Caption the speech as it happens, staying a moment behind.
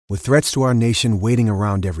With threats to our nation waiting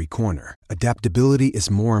around every corner, adaptability is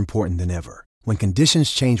more important than ever. When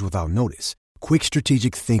conditions change without notice, quick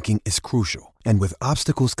strategic thinking is crucial. And with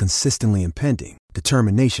obstacles consistently impending,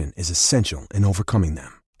 determination is essential in overcoming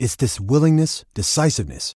them. It's this willingness,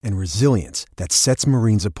 decisiveness, and resilience that sets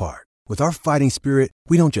Marines apart. With our fighting spirit,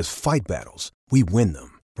 we don't just fight battles, we win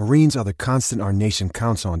them. Marines are the constant our nation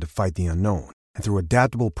counts on to fight the unknown. And through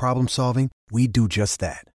adaptable problem solving, we do just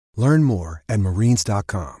that. Learn more at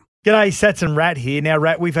marines.com. G'day, Sats and Rat here. Now,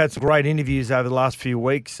 Rat, we've had some great interviews over the last few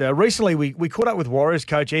weeks. Recently, we caught up with Warriors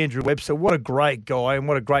coach Andrew Webster. What a great guy and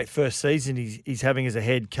what a great first season he's having as a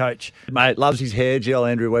head coach. Mate, loves his hair gel,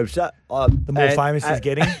 Andrew Webster. The more famous he's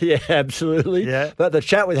getting. Yeah, absolutely. Yeah. But the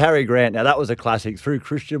chat with Harry Grant, now that was a classic. Threw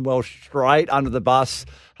Christian Welsh straight under the bus.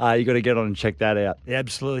 You got to get on and check that out. Yeah,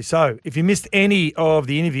 absolutely. So, if you missed any of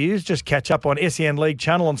the interviews, just catch up on SEN League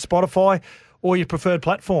channel on Spotify or your preferred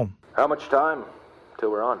platform. How much time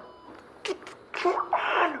till we're on?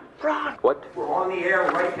 Ron! What? We're on the air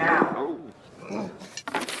right now.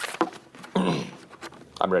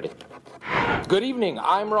 I'm ready. Good evening,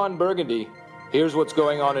 I'm Ron Burgundy. Here's what's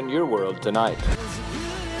going on in your world tonight.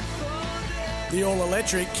 The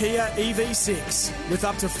all-electric Kia EV6 with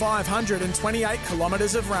up to 528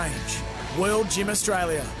 kilometres of range. World Gym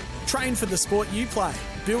Australia. Train for the sport you play,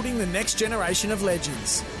 building the next generation of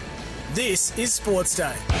legends. This is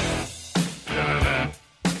Sportsday.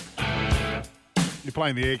 You're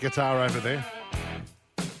playing the air guitar over there.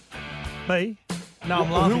 Me? No,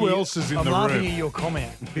 I'm laughing. Who else is in the room? I'm laughing at your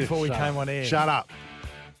comment before we came on air. Shut up.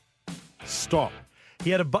 Stop.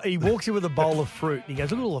 He walks in with a bowl of fruit. He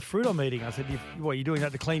goes, look at all the fruit I'm eating. I said, what, are you doing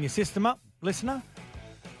that to clean your system up, listener?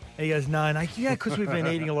 And he goes, no, yeah, because we've been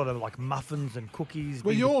eating a lot of like muffins and cookies.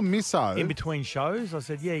 Well, you're misso. In between shows. I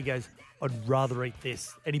said, yeah. He goes, I'd rather eat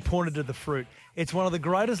this. And he pointed to the fruit. It's one of the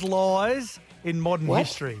greatest lies in modern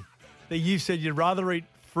history that you've said you'd rather eat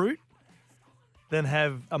fruit than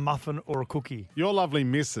have a muffin or a cookie. Your lovely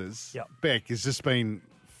missus, Beck, has just been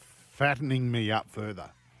fattening me up further.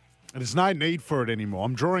 And there's no need for it anymore.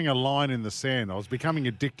 I'm drawing a line in the sand. I was becoming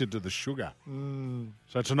addicted to the sugar.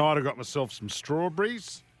 So tonight I got myself some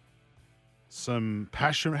strawberries, some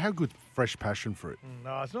passion. How good fresh passion fruit?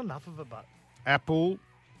 No, it's not enough of it, but. Apple,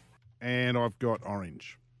 and I've got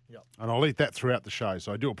orange. Yep. And I'll eat that throughout the show,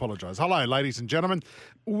 so I do apologise. Hello, ladies and gentlemen.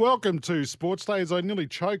 Welcome to Sports Day, as I nearly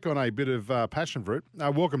choke on a bit of passion fruit.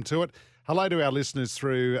 Welcome to it. Hello to our listeners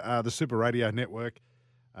through the Super Radio Network,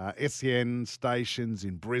 SEN stations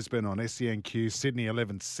in Brisbane on SENQ, Sydney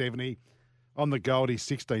 1170, on the Goldie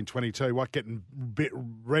 1622. Getting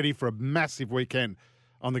ready for a massive weekend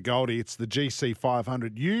on the Goldie. It's the GC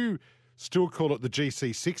 500. You still call it the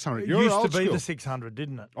GC 600. It You're used old to be school. the 600,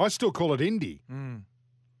 didn't it? I still call it Indy.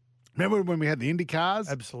 Remember when we had the Indy cars?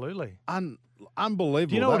 Absolutely. Unbelievable.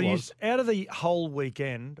 Do you know that what I was. used, out of the whole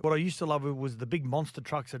weekend, what I used to love was the big monster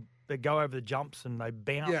trucks that go over the jumps and they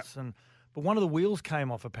bounce. Yeah. But one of the wheels came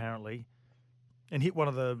off apparently and hit one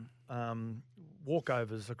of the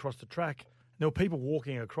walkovers across the track. There were people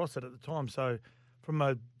walking across it at the time. So from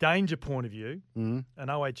a danger point of view, an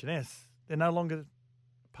OH&S, they're no longer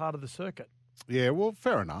part of the circuit. Yeah, well,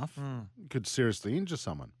 fair enough. Could seriously injure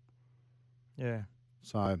someone. Yeah.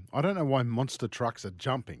 So I don't know why monster trucks are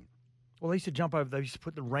jumping. Well, they used to jump over. They used to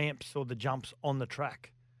put the ramps or the jumps on the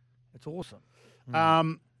track. It's awesome.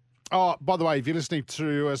 Oh, by the way, if you're listening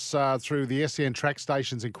to us through the SEN track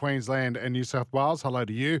stations in Queensland and New South Wales, hello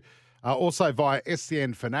to you. Also via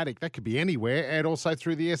SEN Fanatic, that could be anywhere, and also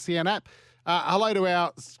through the SEN app. Hello to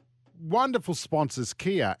our wonderful sponsors,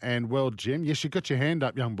 Kia and World Gym. Yes, you got your hand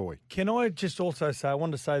up, young boy. Can I just also say, I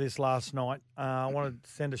wanted to say this last night. I want to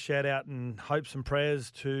send a shout out and hopes and prayers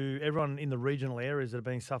to everyone in the regional areas that are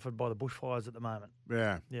being suffered by the bushfires at the moment.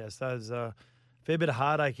 Yeah. Yes, there's a fair bit of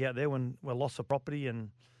heartache out there when we're loss of property and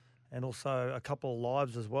also a couple of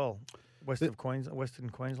lives as well, Western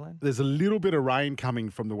Queensland. There's a little bit of rain coming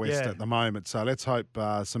from the west Yeah. at the moment, so let's hope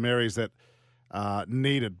some areas that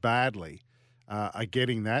need it badly are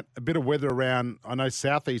getting that. A bit of weather around, I know,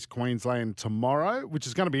 southeast Queensland tomorrow, which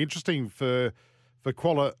is going to be interesting for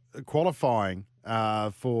qualifying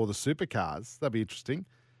for the supercars. That'll be interesting.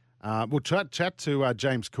 We'll chat to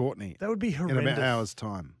James Courtney. That would be horrendous. In about an hour's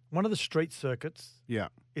time. One of the street circuits Yeah.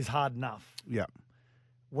 is hard enough. Yeah.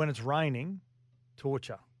 When it's raining,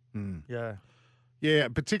 torture. Yeah. Yeah,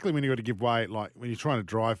 particularly when you've got to give way, like when you're trying to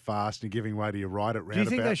drive fast and you're giving way to your right at roundabouts. Do you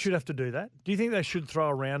think they should have to do that? Do you think they should throw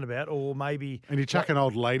a roundabout or maybe... And you chuck an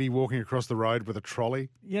old lady walking across the road with a trolley.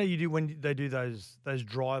 Yeah, you do when they do those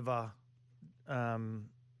driver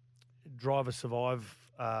survive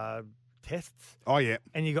tests. Oh, yeah.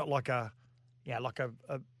 And you got like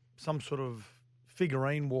some sort of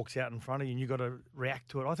figurine walks out in front of you and you've got to react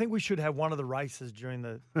to it. I think we should have one of the races during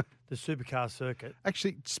the supercar circuit.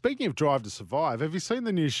 Actually, speaking of Drive to Survive, have you seen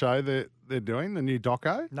the new show that they're doing, the new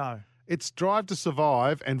doco? No. It's Drive to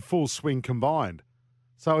Survive and Full Swing combined.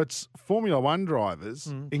 So it's Formula One drivers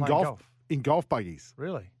in playing golf buggies.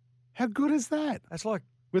 Really? How good is that? That's like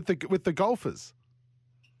With the golfers.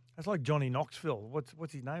 That's like Johnny Knoxville.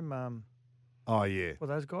 What's his name? Oh, yeah.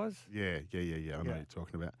 What are those guys? Yeah. I know what you're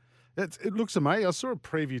talking about. It looks amazing. I saw a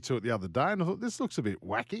preview to it the other day and I thought, this looks a bit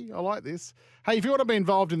wacky. I like this. Hey, if you want to be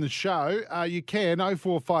involved in the show, you can.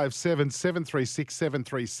 0457 736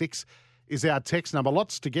 736 is our text number.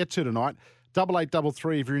 Lots to get to tonight.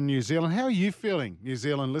 8833 if you're in New Zealand. How are you feeling, New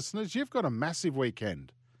Zealand listeners? You've got a massive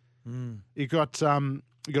weekend. You've got a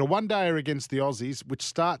one-dayer against the Aussies, which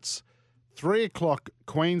starts 3 o'clock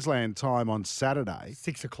Queensland time on Saturday.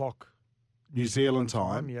 6 o'clock. New Zealand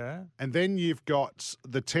time. Yeah. And then you've got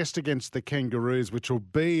the test against the Kangaroos, which will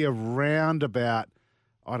be around about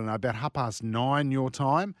 9:30 your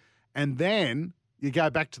time. And then you go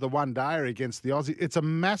back to the one-dayer against the Aussies. It's a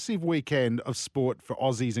massive weekend of sport for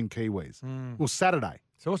Aussies and Kiwis. Well, Saturday.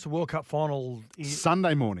 So what's the World Cup final?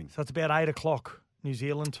 Sunday morning. So it's about 8 o'clock New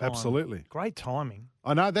Zealand time. Absolutely. Great timing.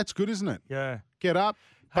 I know, that's good, isn't it? Yeah. Get up,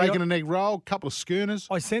 Hey, bacon and egg roll, couple of schooners.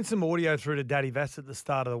 I sent some audio through to Daddy Vass at the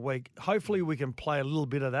start of the week. Hopefully we can play a little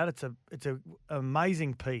bit of that. It's a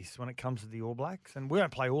amazing piece when it comes to the All Blacks. And we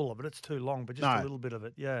won't play all of it. It's too long, but just a little bit of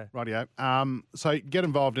it, yeah. Rightio. So get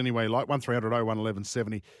involved any way you like, 1300 01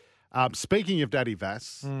 1170. Speaking of Daddy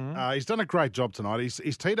Vass, he's done a great job tonight.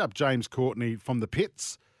 He's teed up James Courtney from the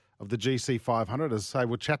pits of the GC 500. As I say,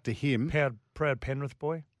 we'll chat to him. Proud Penrith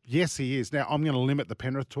boy. Yes, he is. Now, I'm going to limit the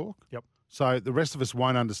Penrith talk. Yep. So the rest of us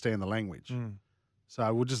won't understand the language.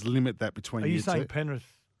 So we'll just limit that between you two. Are you saying two. Penrith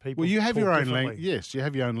people Well, you have talk your own differently? language. Yes, you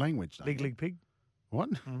have your own language. don't Big you? League Pig? What?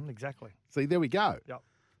 Exactly. See, there we go. Yep.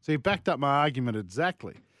 So you backed up my argument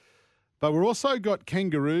exactly. But we're also got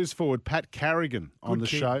Kangaroos forward Pat Carrigan on the Good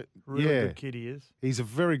kid. show. Really yeah, good kid he is. he's a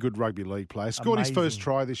very good rugby league player. Scored his first Amazing.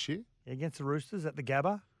 try this year. Against the Roosters at the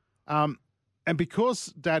Gabba. And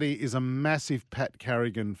because Daddy is a massive Pat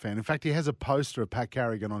Carrigan fan, in fact, he has a poster of Pat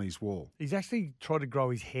Carrigan on his wall, He's actually tried to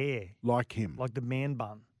grow his hair like him. like the man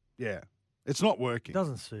bun. Yeah. It's not It working.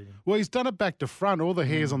 doesn't suit him. Well, he's done it back to front. All the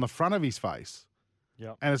hair's on the front of his face.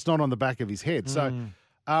 Yep. And it's not on the back of his head. So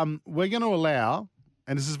we're going to allow,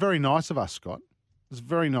 and this is very nice of us, Scott. It's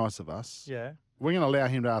very nice of us. Yeah. We're going to allow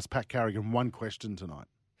him to ask Pat Carrigan one question tonight.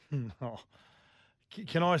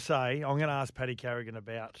 Can I say, I'm going to ask Paddy Carrigan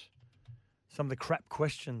about some of the crap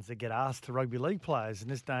questions that get asked to rugby league players in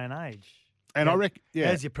this day and age. And I reckon, yeah.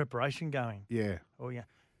 How's your preparation going? Yeah. Oh, yeah.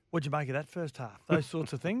 What'd you make of that first half? Those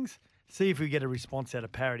sorts of things. See if we get a response out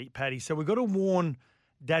of Paddy. So we've got to warn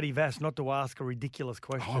Daddy Vass not to ask a ridiculous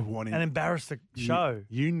question I want him- and embarrass the show.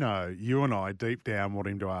 You know, you and I deep down want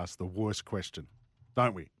him to ask the worst question,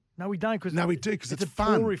 don't we? No, we don't. No, we do, 'cause it's a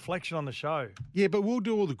fun. poor reflection on the show. Yeah, but we'll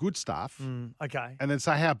do all the good stuff Okay. and then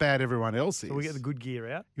say how bad everyone else is. So we get the good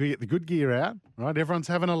gear out. You get the good gear out, right? Everyone's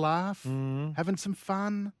having a laugh, having some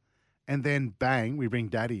fun. And then, bang, we bring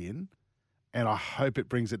Daddy in. And I hope it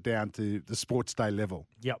brings it down to the Sportsday level,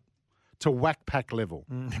 Yep. to whack pack level.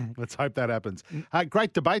 Let's hope that happens.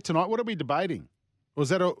 Great debate tonight. What are we debating? Was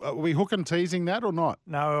that are we hook and teasing that or not?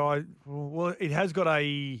 No, well, it has got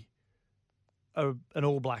an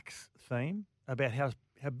All Blacks theme about how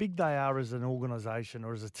big they are as an organisation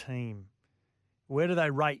or as a team. Where do they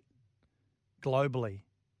rate globally?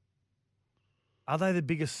 Are they the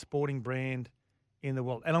biggest sporting brand in the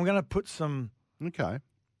world? And I'm going to put some Okay.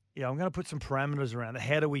 parameters around it.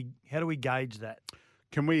 How do we gauge that?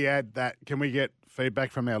 Can we add that? Can we get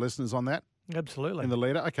feedback from our listeners on that Absolutely. in the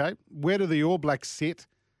leader? Okay. Where do the All Blacks sit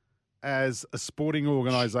as a sporting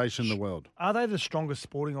organisation in the world? Are they the strongest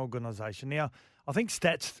sporting organisation? Now, I think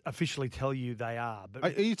stats officially tell you they are. But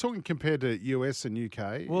Are you talking compared to US and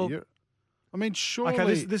UK? Well, I mean, surely okay,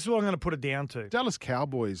 this is what I'm going to put it down to. Dallas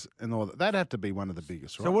Cowboys and all that, that'd have to be one of the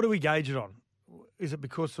biggest, right? So what do we gauge it on? Is it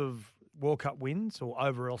because of World Cup wins or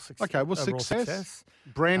overall success? Okay, well, success,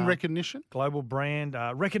 brand recognition. Global brand,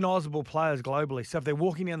 recognisable players globally. So if they're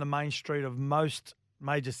walking down the main street of most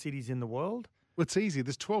major cities in the world, Well, it's easy.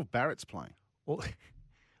 There's 12 Barretts playing.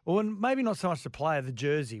 well, and maybe not so much the player, the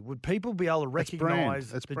jersey. Would people be able to That's brand.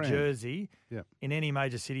 recognise That's the brand. jersey Yeah. in any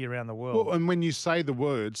major city around the world? Well, and when you say the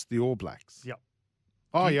words, the All Blacks. Yep.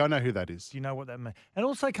 Oh, yeah, I know who that is. Do you know what that means? And it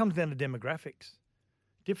also comes down to demographics.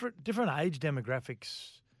 Different age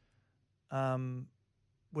demographics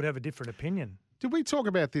would have a different opinion. Did we talk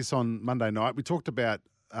about this on Monday night? We talked about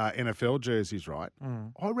NFL jerseys, right?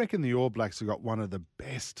 I reckon the All Blacks have got one of the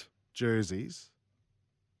best jerseys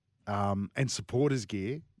and supporters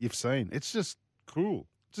gear you've seen. It's just cool.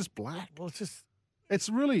 It's just black. Well, It's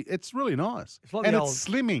really nice. It's like and the it's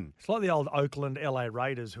slimming. It's like the old Oakland, LA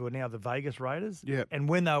Raiders, who are now the Vegas Raiders. Yeah. And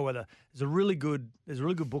when they were there's a really good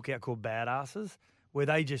book out called Badasses, where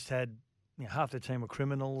they just had half their team were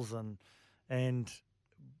criminals and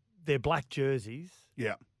their black jerseys.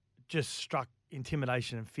 Yeah. Just struck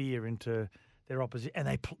intimidation and fear into their opposition, and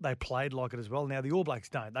they played like it as well. Now the All Blacks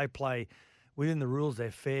don't. They play within the rules. They're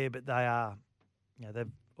fair, but they are, they've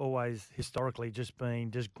always historically just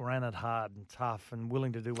been granite hard and tough and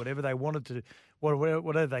willing to do whatever they wanted to,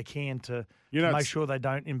 whatever they can to make sure they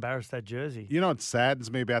don't embarrass that jersey. You know what saddens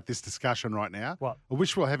me about this discussion right now? What? I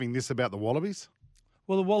wish we were having this about the Wallabies.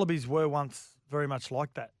 Well, the Wallabies were once very much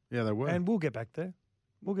like that. Yeah, they were. And we'll get back there.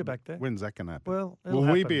 When's that going to happen? Well,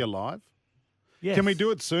 will we be alive? Yes. Can we do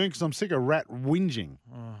it soon? Because I'm sick of Rat whinging.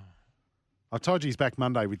 I told you he's back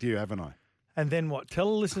Monday with you, haven't I? And then what? Tell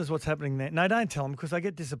the listeners what's happening there. No, don't tell them because they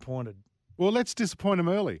get disappointed. Well, let's disappoint him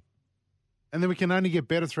early. And then we can only get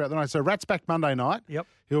better throughout the night. So Rat's back Monday night. Yep.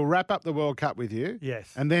 He'll wrap up the World Cup with you.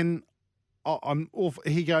 Yes. And then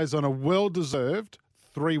he goes on a well-deserved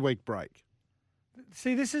 3-week break.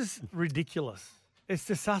 See, this is ridiculous. It's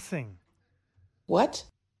disgusting. What?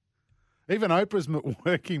 Even Oprah's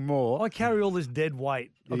working more. I carry all this dead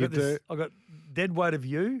weight. Yeah, you do. I've got dead weight of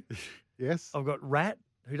you. Yes. I've got Rat,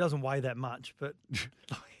 who doesn't weigh that much, but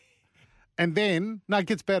and then, it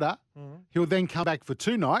gets better. He'll then come back for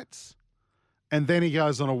 2 nights, and then he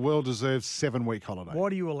goes on a well-deserved 7-week holiday. Why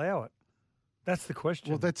do you allow it? That's the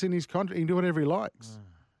question. Well, that's in his contract. He can do whatever he likes.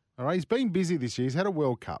 All right? He's been busy this year. He's had a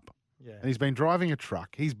World Cup. Yeah. And he's been driving a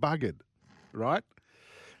truck. He's buggered, right?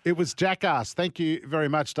 It was Jackass. Thank you very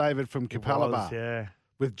much, David, from Capalaba. Yeah.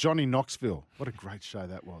 With Johnny Knoxville. What a great show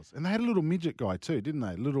that was. And they had a little midget guy too, didn't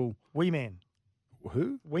they? Wee Man.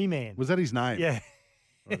 Who? Wee Man. Was that his name? Yeah.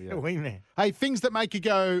 Oh, yeah. Wee Man. Hey, Things That Make You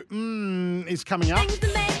Go, is coming up.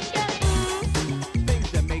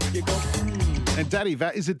 And Daddy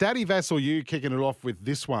is it Daddy Vass or you kicking it off with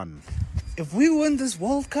this one? If we win this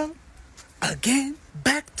World Cup again,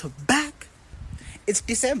 back to back, it's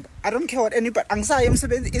December. I don't care what anybody.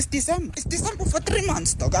 It's December. It's December for 3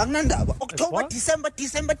 months, dog. October, what? December,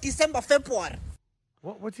 February.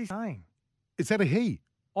 What's he saying? Is that a he?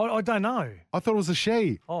 I don't know. I thought it was a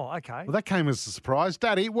she. Oh, okay. Well, that came as a surprise.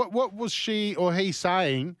 Daddy, what was she or he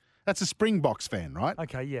saying? That's a Springboks fan, right?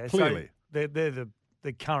 Okay, yeah. Clearly. So they're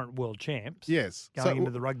the current world champs. Yes. Going into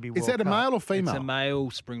the Rugby World Is that a Cup. male or female? It's a male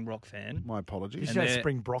Springbok fan. My apologies. You should say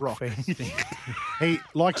Springbok fan. He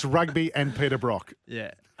likes rugby and Peter Brock.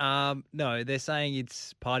 Yeah. No, they're saying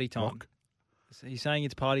it's party time. Brock? He's saying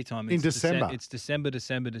it's party time. In December. It's December,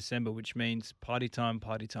 which means party time.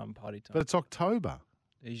 But it's October.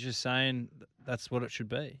 He's just saying that's what it should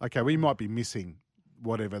be. Okay, we might be missing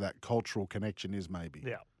whatever that cultural connection is maybe.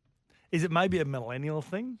 Yeah. Is it maybe a millennial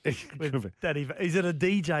thing? Could be. Daddy, is it a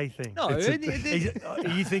DJ thing? No, Are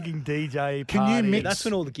you thinking DJ Can party? you mix- that's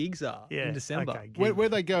when all the gigs are Yeah, in December. okay, Where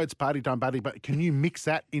they go, it's party time, but can you mix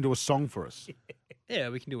that into a song for us? Yeah,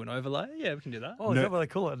 we can do an overlay. Yeah, we can do that. Oh, is that what they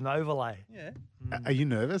call it? An overlay? Yeah. Are you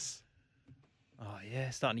nervous? Oh, yeah,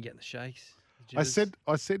 starting to get the shakes. The I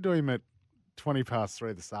jitters. said to him at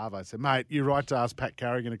 3:20 the Savo, I said, mate, you're right to ask Pat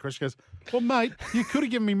Carrigan a question. He goes, well, mate, you could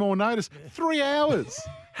have given me more notice. 3 hours.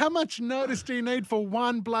 How much notice do you need for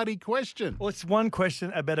one bloody question? Well, it's one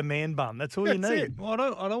question about a man bun. That's all you That's need. it. Well,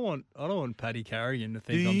 I don't want Paddy Carrigan to Do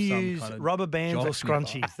think you I'm some use kind of rubber bands or jock sniffer.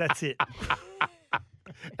 scrunchies? That's it.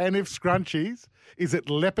 And if scrunchies, is it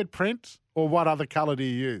leopard print or what other colour do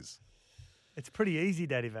you use? It's pretty easy,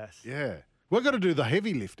 Daddy Vass. Yeah. We've got to do the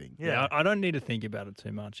heavy lifting. Yeah, I don't need to think about it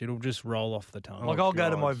too much. It'll just roll off the tongue. Like I'll go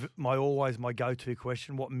to God. my go-to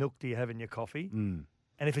question: what milk do you have in your coffee? And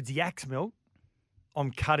if it's yak's milk,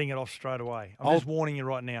 I'm cutting it off straight away. I'm just warning you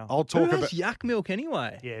right now. I'll Who talk has about. yak milk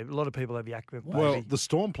anyway? Yeah, a lot of people have yak milk. Well, baby. the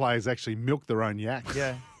Storm players actually milk their own yaks.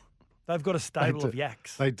 Yeah, they've got a stable do. of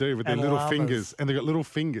yaks. They do with their And little llamas. fingers, and they've got little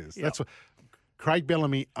fingers. Yep. That's what Craig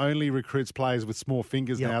Bellamy only recruits players with small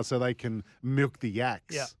fingers Yep. now, so they can milk the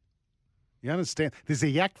yaks. Yep. You understand? There's a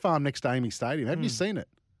yak farm next to Amy Stadium. Have you seen it?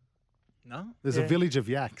 No? There's a Yeah. village of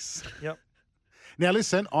yaks. Yep. Now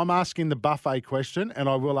listen, I'm asking the buffet question, and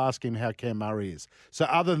I will ask him how Cam Murray is. So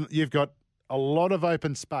other than you've got a lot of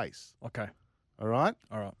open space. Okay. All right.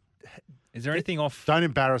 All right. Is there anything off? Don't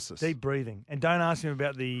embarrass us. Deep breathing, and don't ask him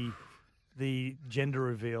about the gender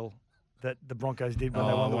reveal that the Broncos did when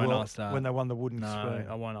they Oh, won I the won't world, ask that. when they won the wooden No, spoon.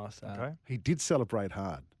 I won't ask that. Okay, He did celebrate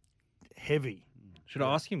hard. heavy. Should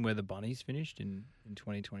I ask him where the bunnies finished in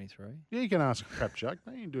 2023? Yeah, you can ask a crap joke.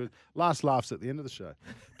 No, you can do it. Last laughs at the end of the show.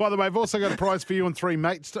 By the way, I've also got a prize for you and 3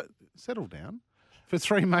 mates. Settle down. for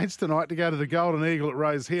three mates tonight to go to the Golden Eagle at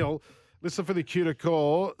Rose Hill. Listen for the cue to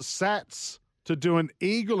call Sats to do an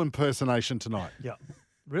eagle impersonation tonight. Yeah.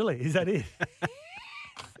 Really? Is that it?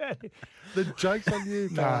 The joke's on you,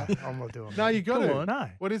 No, pal. I'm not doing No, that. you got Go to. on. No.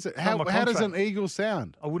 What is it? On How my does an contract. eagle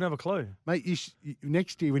sound? I wouldn't have a clue. Mate,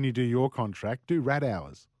 next year when you do your contract, do rat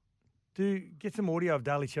hours. Get some audio of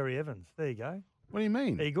Daly Cherry Evans. There you go. What do you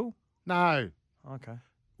mean? Eagle? No. Okay.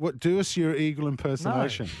 What? Do us your eagle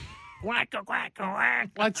impersonation. Whack, whack, whack.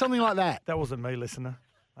 Like something like that. That wasn't me, listener.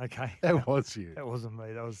 Okay. That was you. That wasn't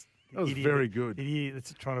me. That was was very good. Idiot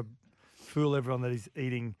that's trying to fool everyone that he's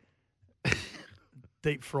eating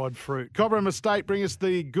deep fried fruit. Cobram Estate bring us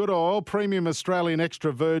the good oil, premium Australian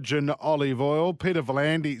extra virgin olive oil. Peter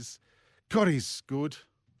Volandis. God, he's good.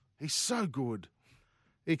 He's so good.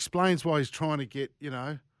 He explains why he's trying to get,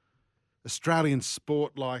 Australian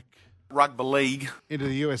sport like rugby league into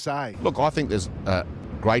the USA. Look, I think there's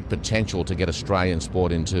great potential to get Australian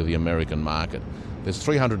sport into the American market. There's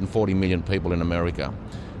 340 million people in America.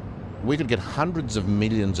 We could get hundreds of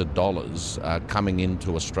millions of dollars coming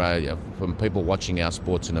into Australia from people watching our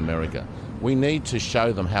sports in America. We need to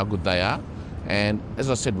show them how good they are. And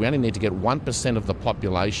as I said, we only need to get 1% of the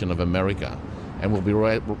population of America, and we'll be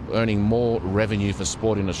earning more revenue for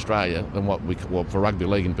sport in Australia than for rugby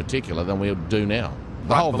league in particular, than we do now.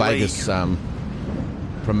 The whole Vegas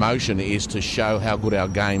promotion is to show how good our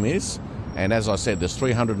game is. And as I said, there's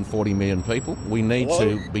 340 million people. We need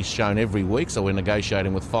to be shown every week, so we're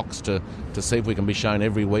negotiating with Fox to see if we can be shown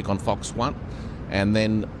every week on Fox 1. And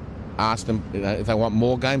then ask them if they want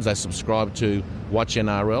more games, they subscribe to Watch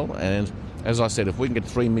NRL. And as I said, if we can get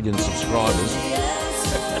 3 million subscribers...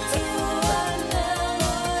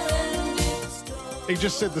 He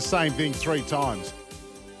just said the same thing 3 times.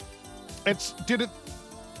 I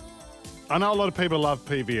know a lot of people love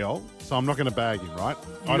PVL, so I'm not going to bag him, right?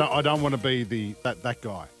 I don't want to be that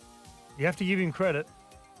guy. You have to give him credit.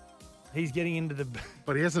 He's getting into the...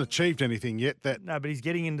 But he hasn't achieved anything yet. No, but he's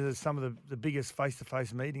getting into some of the biggest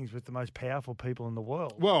face-to-face meetings with the most powerful people in the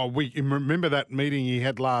world. Well, we remember that meeting he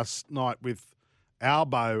had last night with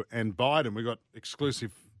Albo and Biden. We got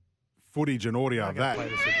exclusive footage and audio of that. Play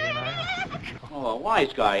this again, eh? Oh, a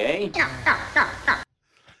wise guy, eh?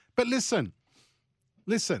 But listen.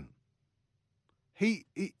 He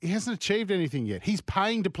hasn't achieved anything yet. He's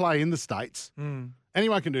paying to play in the States.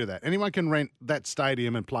 Anyone can do that. Anyone can rent that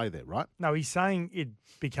stadium and play there, right? No, he's saying it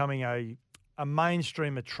becoming a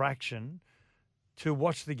mainstream attraction to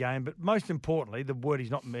watch the game. But most importantly, the word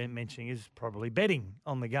he's not mentioning is probably betting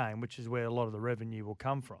on the game, which is where a lot of the revenue will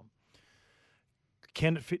come from.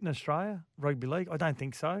 Can it fit in Australia, rugby league? I don't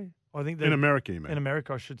think so. I think in America, you mean? In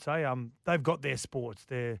America, I should say. They've got their sports.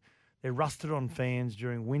 They're rusted on fans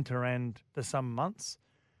during winter and the summer months.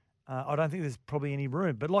 I don't think there's probably any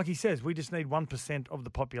room. But like he says, we just need 1% of the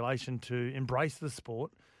population to embrace the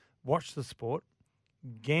sport, watch the sport,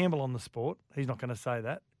 gamble on the sport. He's not going to say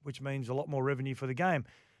that, which means a lot more revenue for the game.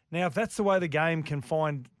 Now, if that's the way the game can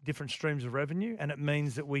find different streams of revenue, and it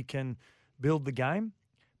means that we can build the game,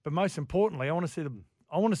 but most importantly, I want to see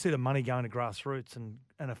the money going to grassroots and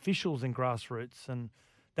officials in grassroots, and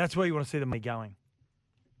that's where you want to see the money going.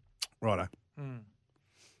 Righto.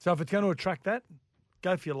 So if it's going to attract that,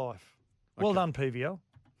 go for your life. Well done, PVL.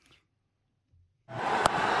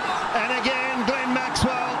 And again, Glenn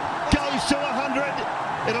Maxwell goes to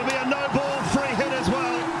 100. It'll be a no-ball free hit as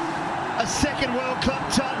well. A second World Cup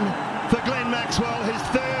ton for Glenn Maxwell, his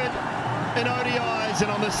third in ODIs, and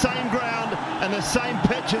on the same ground and the same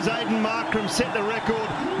pitch as Aidan Markram set the record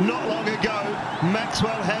not long ago.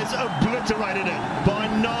 Maxwell has obliterated it by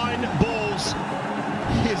 9 balls.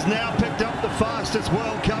 He has now picked up the fastest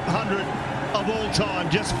World Cup 100 of all time.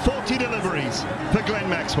 Just 40 deliveries for Glenn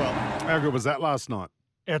Maxwell. How good was that last night?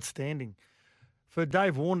 Outstanding. For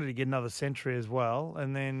Dave Warner to get another century as well,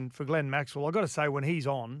 and then for Glenn Maxwell, I've got to say, when he's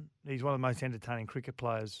on, he's one of the most entertaining cricket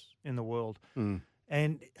players in the world.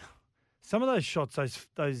 And some of those shots,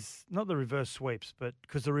 those not the reverse sweeps, but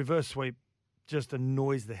because the reverse sweep just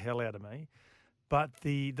annoys the hell out of me, but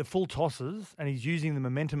the full tosses, and he's using the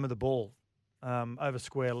momentum of the ball over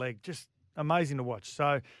square leg, just amazing to watch.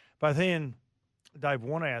 So both he and Dave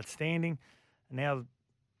Warner outstanding. And now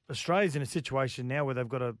Australia's in a situation now where they've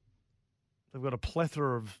got a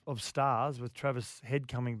plethora of stars with Travis Head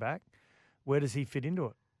coming back. Where does he fit into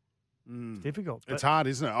it? It's difficult. It's hard,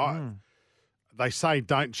 isn't it? They say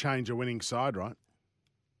don't change a winning side, right?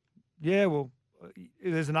 Yeah, well,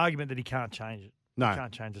 there's an argument that he can't change it. No. He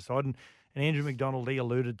can't change the side. And Andrew McDonald, he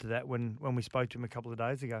alluded to that when we spoke to him a couple of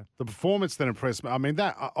days ago. The performance that impressed me, I mean,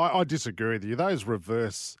 I disagree with you. Those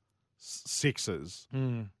reverse sixes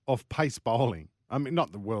of pace bowling, I mean,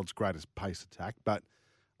 not the world's greatest pace attack, but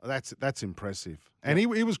that's impressive. And he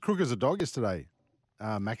was crook as a dog yesterday,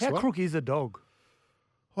 Maxwell. How crook is a dog?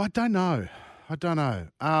 I don't know.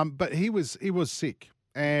 But he was sick.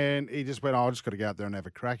 And he just went, I just got to go out there and have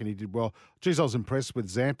a crack. And he did well. Geez, I was impressed with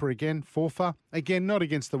Zampa again, Forfa. Again, not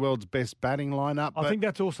against the world's best batting lineup. I think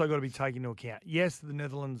that's also got to be taken into account. Yes, the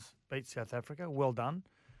Netherlands beat South Africa. Well done.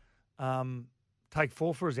 Take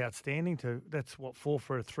Forfa as outstanding. That's what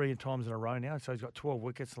Forfa 3 times in a row now. So he's got 12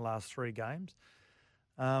 wickets in the last 3 games.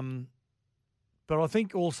 But I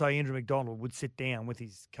think also Andrew McDonald would sit down with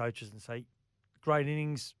his coaches and say, great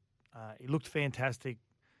innings. He looked fantastic.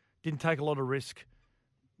 Didn't take a lot of risk.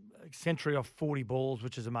 Century off 40 balls,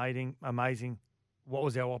 which is amazing. What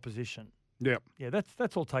was our opposition? Yep. Yeah,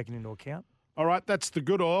 that's all taken into account. All right, that's the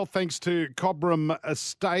good oil. Thanks to Cobram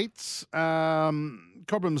Estates.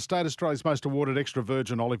 Cobram Estate, Australia's most awarded extra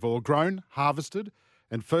virgin olive oil, grown, harvested,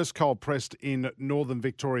 and first cold pressed in northern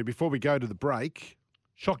Victoria. Before we go to the break,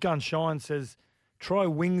 Shotgun Shine says, try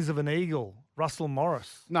Wings of an Eagle, Russell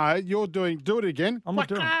Morris. No, do it again. I'm not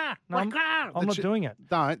doing it. No, I'm not doing it.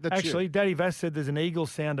 No, Actually, Daddy Vass said there's an eagle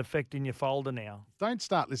sound effect in your folder now. Don't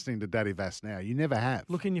start listening to Daddy Vass now. You never have.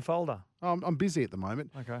 Look in your folder. I'm busy at the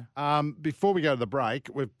moment. Okay. Before we go to the break,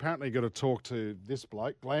 we've apparently got to talk to this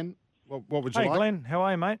bloke. Glenn, what would you like? Hey, Glenn, how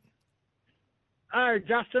are you, mate? Oh,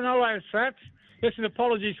 Justin, hello, Sats. Listen,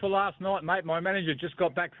 apologies for last night, mate. My manager just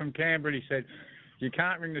got back from Canberra and he said, you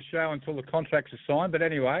can't ring the show until the contracts are signed. But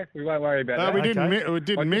anyway, we won't worry about that. We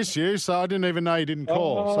didn't miss you, so I didn't even know you didn't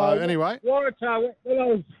call. So anyway. When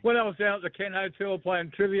I was down at the Kent Hotel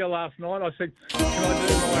playing trivia last night, I said, can I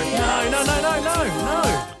do my...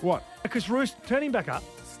 No. What? Because turn him back up.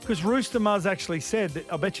 Because Rooster Muzz actually said,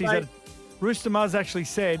 I bet she's Rooster Muzz actually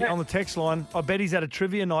said on the text line, I bet he's had a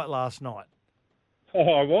trivia night last night. Oh,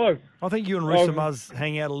 I was. I think you and Rooster Muzz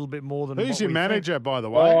hang out a little bit more than Who's your manager, think. by the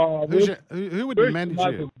way? Who would manage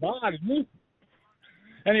you?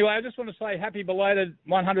 Anyway, I just want to say happy belated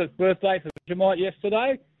 100th birthday for Vegemite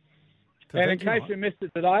yesterday. And in case you missed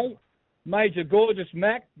it today, Major Gorgeous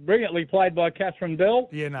Mac, brilliantly played by Catherine Bell,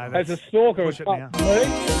 as a stalker of me.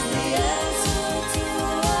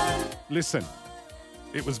 Listen,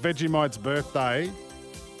 it was Vegemite's birthday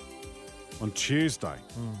on Tuesday.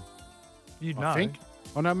 You'd know. I think.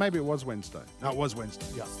 Oh, no, maybe it was Wednesday. No, it was Wednesday.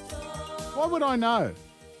 Yeah. Why would I know?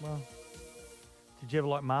 Well, did you ever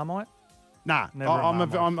like Marmite? Nah,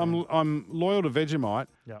 I'm loyal to Vegemite.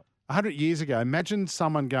 Yeah. 100 years ago, imagine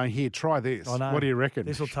someone going, here, try this. I know. What do you reckon?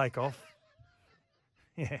 This will take off.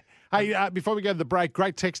 Yeah. Hey, before we go to the break,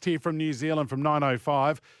 great text here from New Zealand from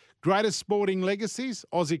 905. Greatest sporting legacies,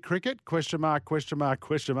 Aussie cricket, question mark, question mark,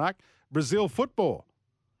 question mark. Brazil football,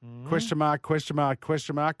 question mark, question mark,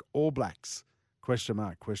 question mark. All Blacks, question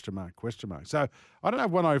mark, question mark, question mark. So I don't know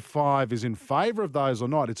if 105 is in favour of those or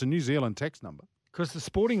not. It's a New Zealand text number. Because the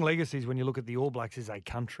sporting legacies, when you look at the All Blacks, is a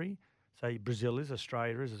country. So Brazil is,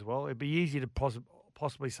 Australia is as well. It'd be easy to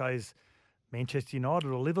possibly say is Manchester United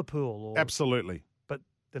or Liverpool. Absolutely. But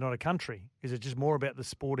they're not a country. Is it just more about the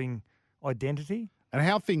sporting identity? And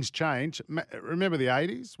how things change. Remember the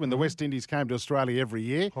 80s when the West Indies came to Australia every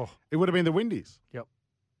year? It would have been the Windies. Yep.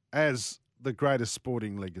 As the greatest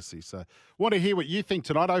sporting legacy. So want to hear what you think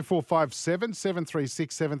tonight. 0457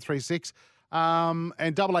 736 736 and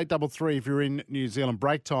 8833 if you're in New Zealand.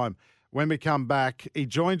 Break time. When we come back, he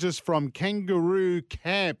joins us from Kangaroo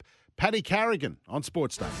Camp. Paddy Carrigan on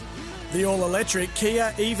Sportsday. The all-electric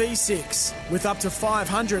Kia EV6 with up to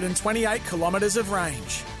 528 kilometres of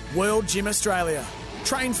range. World Gym Australia.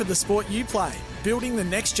 Train for the sport you play, building the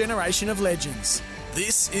next generation of legends.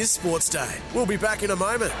 This is Sports Day. We'll be back in a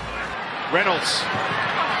moment. Reynolds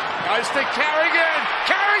goes to Carrigan.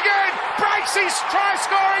 Carrigan breaks his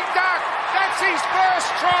try-scoring duck. That's his first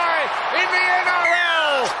try in the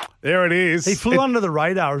NRL. There it is. He flew under the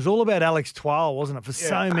radar. It was all about Alex Twal, wasn't it, for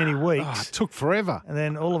so many weeks. It took forever. And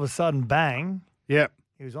then all of a sudden, bang. Yep.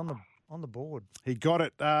 He was on the board. He got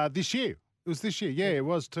it this year. It was this year. Yeah, it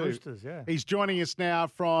was too. Roosters, yeah. He's joining us now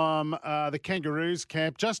from the Kangaroos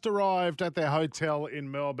camp. Just arrived at their hotel in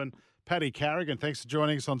Melbourne. Paddy Carrigan, thanks for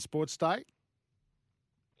joining us on Sports Day.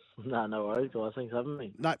 No worries, guys. Thanks for having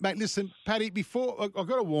me. No, mate, listen, Paddy, before I've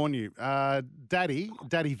got to warn you, Daddy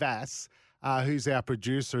Vass, who's our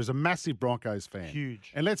producer, is a massive Broncos fan.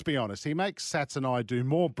 Huge. And let's be honest, he makes Sats and I do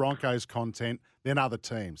more Broncos content than other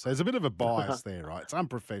teams. So there's a bit of a bias there, right? It's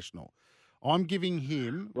unprofessional. I'm giving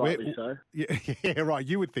him... Rightly so. Yeah, right.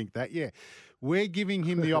 You would think that, yeah. We're giving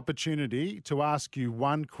him the opportunity to ask you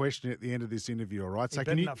one question at the end of this interview, all right? So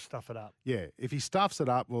can you stuff it up? Yeah. If he stuffs it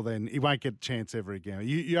up, well, then he won't get a chance ever again.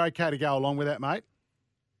 You okay to go along with that, mate?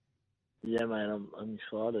 Yeah, mate. I'm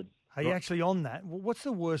excited. Hey, actually on that, what's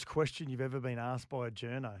the worst question you've ever been asked by a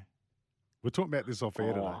journo? We're talking about this off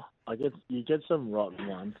air today. You get some rotten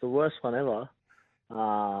ones. The worst one ever.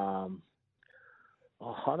 I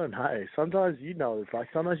don't know. Sometimes it's like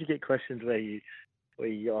sometimes you get questions where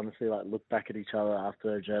you honestly like look back at each other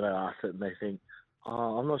after a journo asks it and they think,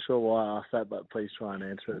 "Oh, I'm not sure why I asked that, but please try and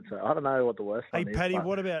answer it." So I don't know what the worst one is. Hey, Paddy,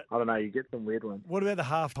 what about... I don't know. You get some weird ones. What about the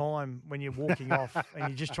half-time when you're walking off and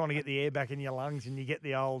you're just trying to get the air back in your lungs and you get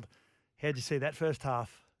the old, how'd you see that first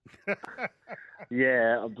half?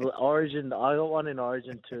 Yeah, Origin. I got one in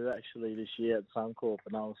Origin too, actually, this year at Suncorp,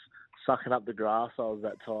 and I was sucking up the grass. I was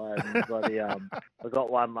that tired. And bloody, I got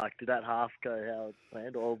one like, did that half go how it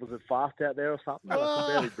planned, or was it fast out there or something? I could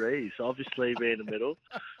barely breathe. So obviously, be in the middle.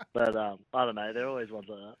 But I don't know. There are always ones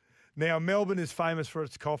like that. Now, Melbourne is famous for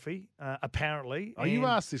its coffee, apparently. Oh, you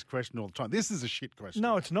ask this question all the time. This is a shit question.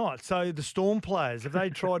 No, it's not. So the Storm players, have they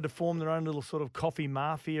tried to form their own little sort of coffee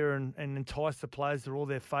mafia and entice the players to all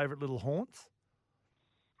their favourite little haunts?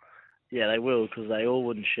 Yeah, they will, because they all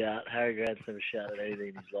wouldn't shout. Harry Grant's never shouted anything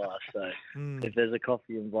in his life, so if there's a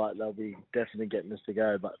coffee invite, they'll be definitely getting us to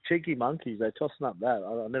go. But Cheeky Monkeys, they're tossing up that.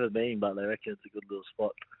 I've never been, but they reckon it's a good little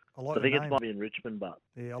spot. I think it might be in Richmond, but...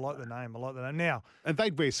 Yeah, I like the name. Now... And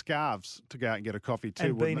they'd wear scarves to go out and get a coffee too,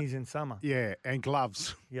 and beanies in summer. Yeah, and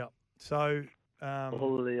gloves. Yep. So...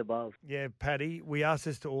 all of the above. Yeah, Paddy, we asked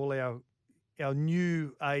this to all our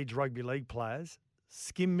new age rugby league players.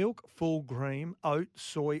 Skim milk, full cream, oat,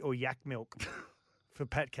 soy or yak milk for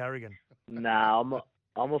Pat Carrigan. Nah,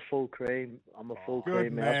 I'm a full cream. I'm a full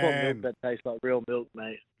cream man. That's what milk that tastes like real milk,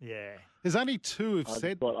 mate. Yeah. There's only two who've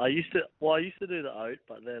said... I used to do the oat,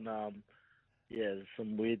 but then, there's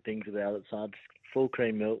some weird things about it. So I just full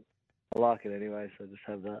cream milk. I like it anyway, so just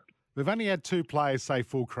have that. We've only had two players say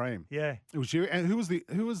full cream. Yeah. It was you. And who was the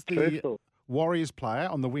Warriors player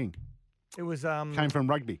on the wing? It was... Came from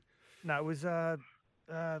rugby. No, it was...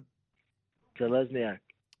 Zelezniak.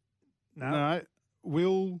 No,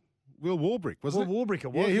 Will Warbrick, wasn't it? Will Warbrick,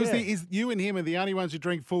 it was, you and him are the only ones who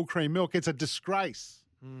drink full cream milk. It's a disgrace.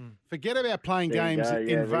 Forget about playing games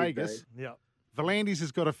in Vegas. Yeah. Volandis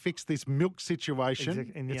has got to fix this milk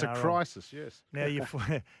situation. It's a crisis, yes.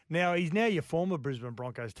 Now he's your former Brisbane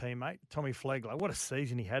Broncos teammate, Tommy Flegler. What a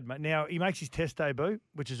season he had, mate. Now he makes his Test debut,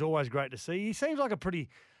 which is always great to see. He seems like a pretty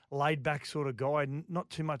laid-back sort of guy, not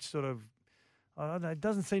too much sort of... I don't know, it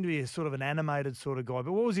doesn't seem to be a sort of an animated sort of guy.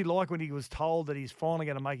 But what was he like when he was told that he's finally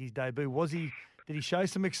going to make his debut? Did he show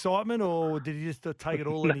some excitement, or did he just take it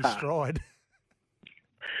all in his stride?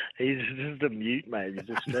 He's just a mute, mate. He's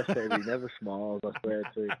just stressed out. He never smiles, I swear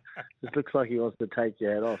to. Just looks like he wants to take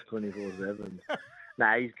your head off 24/7.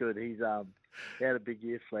 Nah, he's good. He had a big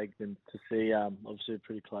year, Flag, and to see, obviously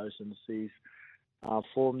pretty close, and to see his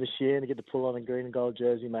form this year and to get to pull on a green and gold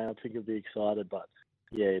jersey, mate, I think he'll be excited. But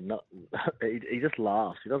yeah, he just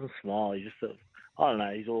laughs. He doesn't smile. He just I don't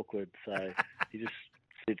know. He's awkward, so he just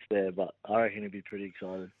sits there. But I reckon he'll be pretty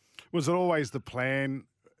excited. Was it always the plan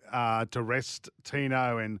to rest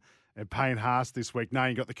Tino and Payne Haas this week? Now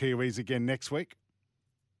you got the Kiwis again next week.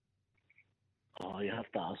 Oh, you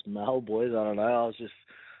have to ask Mel, boys. I don't know. I was just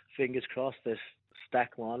fingers crossed. This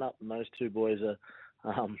stack lineup, and those two boys are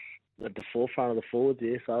at the forefront of the forwards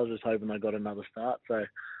here. So I was just hoping they got another start. So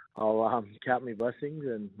I'll count my blessings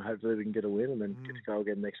and hopefully we can get a win and then get to go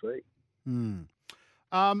again next week.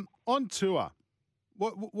 On tour,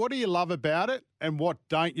 what do you love about it and what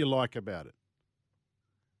don't you like about it?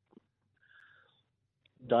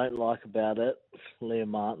 Don't like about it, Liam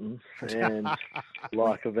Martin, and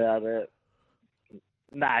like about it.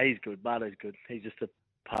 Nah, he's good. Martin's good. He's just a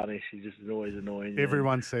punish. He's just always annoying.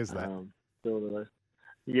 Everyone says that.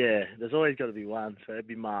 Yeah, there's always got to be one. So it'd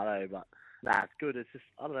be Marto, but nah, it's good. It's just,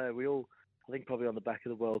 I don't know, I think probably on the back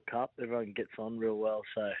of the World Cup, everyone gets on real well.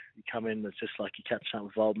 So you come in, it's just like you catch up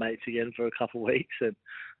with old mates again for a couple of weeks. And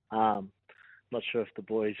not sure if the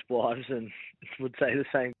boys' wives would say the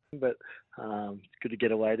same thing, but it's good to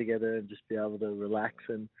get away together and just be able to relax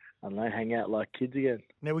and, I don't know, hang out like kids again.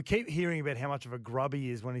 Now, we keep hearing about how much of a grub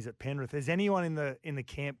he is when he's at Penrith. Has anyone in the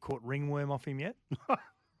camp caught ringworm off him yet?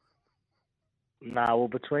 Nah, well,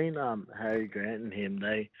 between Harry Grant and him,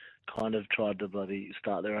 they kind of tried to bloody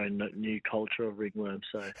start their own new culture of ringworm.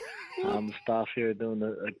 So the staff here are doing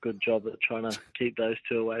a good job at trying to keep those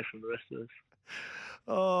two away from the rest of us.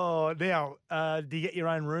 Oh, now, do you get your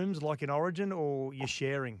own rooms like in Origin, or you're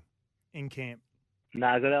sharing in camp? No,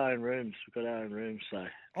 I've got our own rooms. We've got our own rooms, so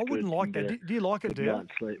I wouldn't like that. Do you like it, do you?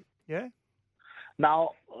 Sleep. Yeah?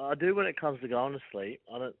 No, I do when it comes to going to sleep.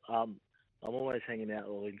 I don't. I'm always hanging out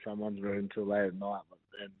or in someone's room till late at night. But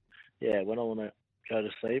then, yeah, when I want to go to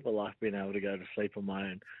sleep. I like being able to go to sleep on my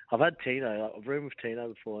own. I've had Tino. I've roomed with Tino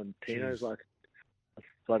before, and Tino's like a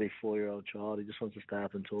bloody 4-year-old child. He just wants to stay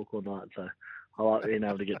up and talk all night. So I like being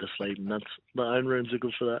able to get to sleep, and that's my own rooms are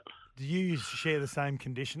good for that. Do you share the same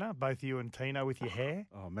conditioner, both you and Tino, with your hair?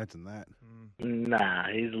 Oh, imagine that. Nah,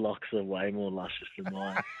 his locks are way more luscious than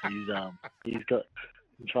mine. He's got.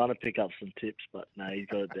 I'm trying to pick up some tips, but no, he's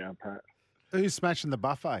got it down pat. Who's smashing the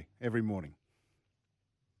buffet every morning?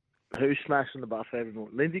 Who's smashing the buffet every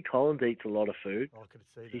morning? Lindsay Collins eats a lot of food. I could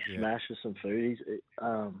see that. He smashes some food.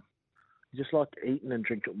 He just like eating and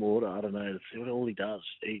drinking water. I don't know. That's all he does.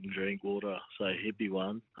 Eat and drink water. So he'd be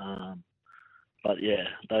one. But yeah,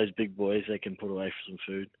 those big boys, they can put away for some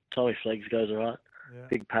food. Tommy Fleggs goes all right. Yeah.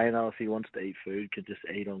 Big Payno, if he wants to eat food, could just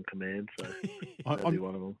eat on command. So that'd be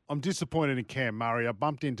one of them. I'm disappointed in Cam Murray. I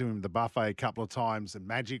bumped into him at the buffet a couple of times in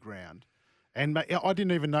Magic Round. And I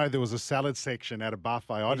didn't even know there was a salad section at a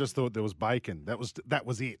buffet. I just thought there was bacon. That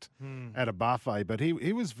was it at a buffet. But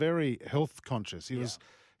he was very health conscious. He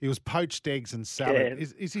was poached eggs and salad. Yeah.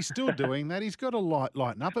 Is he still doing that? He's got to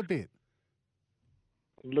lighten up a bit.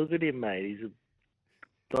 Look at him, mate. He's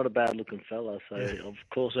not a bad-looking fella. So, of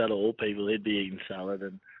course, out of all people, he'd be eating salad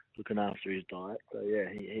and looking after his diet. So, yeah,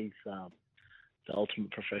 he's the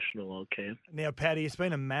ultimate professional, old Cam. Now, Paddy, it's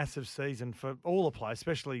been a massive season for all the players,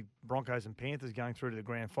 especially Broncos and Panthers going through to the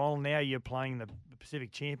grand final. Now you're playing the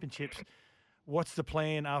Pacific Championships. What's the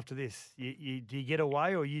plan after this? Do you get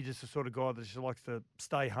away, or are you just the sort of guy that just likes to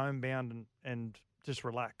stay homebound and just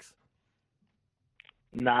relax?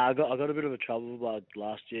 Nah, I got a bit of a trouble bug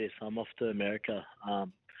last year, so I'm off to America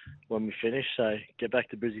when we finish. So get back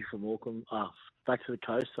to Brizzy from Auckland, back to the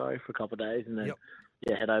coast, for a couple of days, and then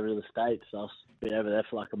head over to the States. So I'll be over there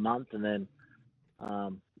for like a month, and then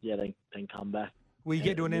then come back. Will you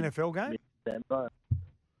get to an NFL game? December.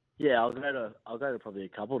 Yeah, I'll go to probably a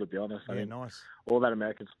couple, to be honest. I mean, nice. All that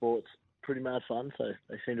American sport's pretty mad fun, so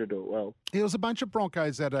they seem to do it well. There was a bunch of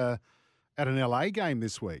Broncos at an LA game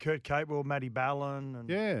this week. Kurt Capewell, Matty Ballin,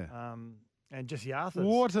 and Jesse Arthurs.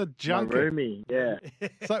 What a junket! My roomie, yeah.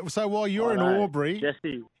 So while you're in Albury,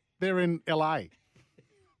 Jesse, they're in LA.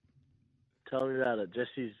 Tell me about it.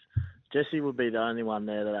 Jesse would be the only one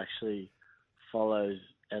there that actually follows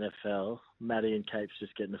NFL. Matty and Cape's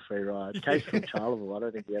just getting a free ride. Cape's from Charleville. I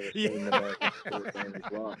don't think he ever seen the American sport game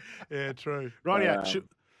as well. Yeah, true. Right,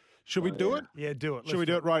 should we do it? Yeah, do it. Should we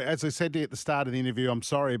do it? Right, as I said to you at the start of the interview, I'm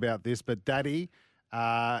sorry about this, but Daddy,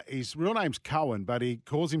 his real name's Cohen, but he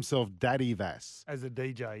calls himself Daddy Vass. As a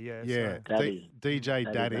DJ, yeah. Yeah, Daddy.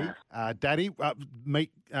 DJ Daddy. Daddy,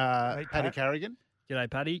 meet Paddy Pat. Carrigan. G'day,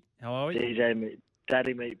 Paddy. How are we?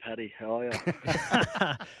 Daddy meet Paddy. How are you?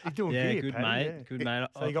 You're doing good, Paddy, mate. yeah. Good, mate.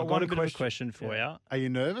 So I've got a bit of a question for you. Are you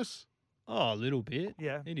nervous? Oh, a little bit.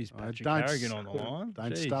 Yeah. It is Patrick Carrigan on the line.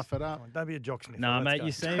 Don't Jeez. stuff it up. Don't be a jock sniffer. Nah, mate,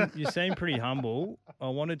 you seem pretty humble. I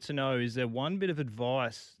wanted to know, is there one bit of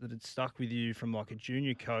advice that had stuck with you from like a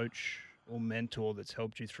junior coach or mentor that's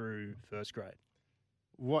helped you through first grade?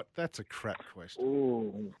 What? That's a crap question.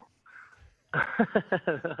 Ooh.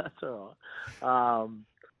 That's all right.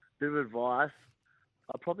 Bit of advice.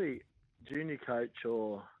 Probably junior coach,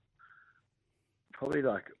 or probably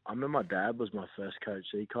like, I remember my dad was my first coach.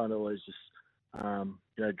 So he kind of always just,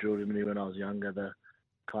 drilled me when I was younger, the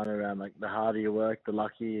kind of around like the harder you work, the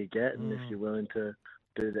luckier you get. And if you're willing to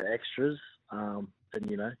do the extras,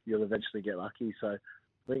 then, you'll eventually get lucky. So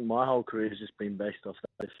I think my whole career has just been based off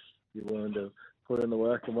that. If you're willing to put in the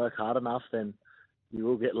work and work hard enough, then you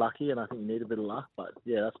will get lucky. And I think you need a bit of luck. But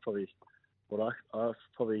yeah, that's probably what I've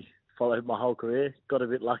probably followed my whole career. Got a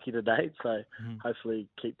bit lucky to date, so hopefully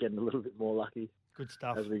keep getting a little bit more lucky. Good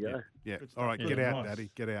stuff. As we go. Yeah. All right, get out, Daddy.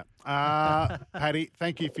 Get out. Paddy,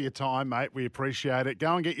 thank you for your time, mate. We appreciate it.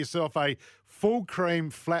 Go and get yourself a full cream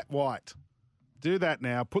flat white. Do that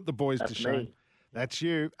now. Put the boys to shame. Me. That's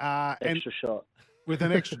you. Extra shot. With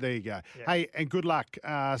an extra, there you go. Yeah. Hey, and good luck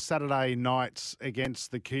Saturday nights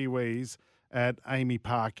against the Kiwis at Amy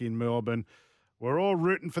Park in Melbourne. We're all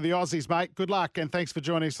rooting for the Aussies, mate. Good luck, and thanks for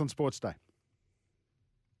joining us on Sports Day.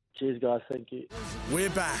 Cheers, guys. Thank you. We're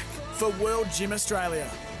back for World Gym Australia.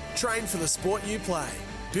 Train for the sport you play.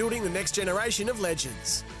 Building the next generation of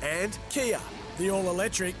legends. And Kia, the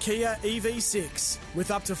all-electric Kia EV6 with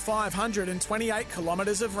up to 528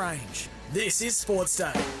 kilometres of range. This is Sports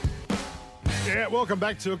Day. Yeah, welcome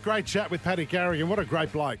back to a great chat with Paddy Carrigan. What a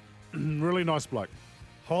great bloke. Really nice bloke.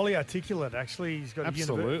 Highly articulate, actually. He's got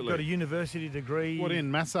got a university degree. What, in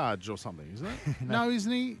massage or something, isn't it? No,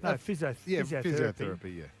 isn't he? No,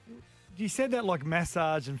 physiotherapy. Yeah. You said that like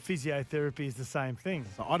massage and physiotherapy is the same thing.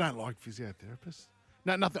 So I don't like physiotherapists.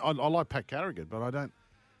 No, nothing. I like Pat Carrigan, but I don't.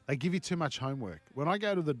 They give you too much homework. When I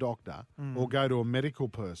go to the doctor Mm. or go to a medical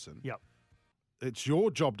person, Yep. it's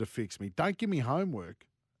your job to fix me. Don't give me homework.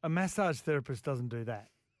 A massage therapist doesn't do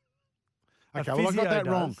that. A Okay, well, I got physio that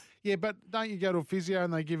wrong. does. Yeah, but don't you go to a physio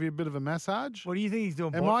and they give you a bit of a massage? What do you think he's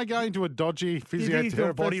doing? Am I going to a dodgy Do you think he's doing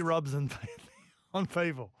physiotherapist? body rubs and on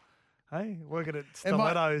people? Hey, working at Am I-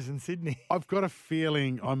 Stilettos in Sydney. I've got a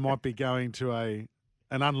feeling I might be going to an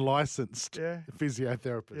unlicensed Yeah.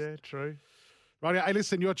 physiotherapist. Yeah, true. Right, hey,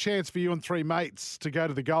 listen, your chance for you and three mates to go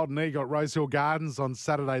to the Golden Eagle at Rosehill Gardens on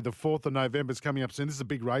Saturday, the 4th of November is coming up soon. This is a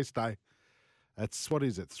big race day. It's,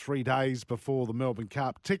 3 days before the Melbourne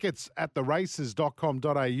Cup. Tickets at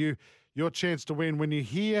theraces.com.au. Your chance to win when you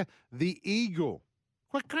hear the Eagle.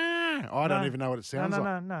 I don't even know what it sounds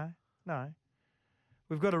like. No.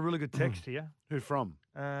 We've got a really good text here. Who from?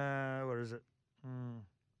 What is it?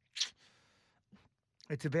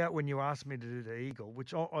 It's about when you asked me to do the Eagle,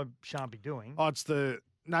 which I shan't be doing. Oh, it's the...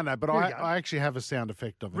 No, but Here we go. I actually have a sound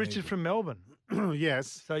effect of it. Richard from Melbourne.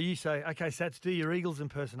 Yes. So you say, okay, Sats, do your Eagles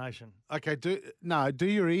impersonation. Okay, do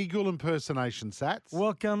your Eagle impersonation, Sats.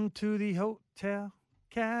 Welcome to the Hotel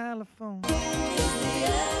California.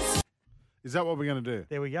 Is that what we're going to do?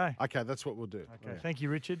 There we go. Okay, that's what we'll do. Okay, thank you,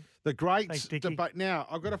 Richard. The great Thanks, Dickie. debate. Now,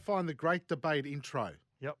 I've got to find the great debate intro.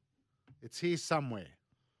 Yep. It's here somewhere.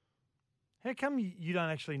 How come you don't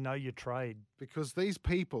actually know your trade? Because these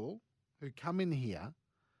people who come in here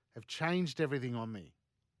have changed everything on me.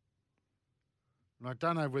 And I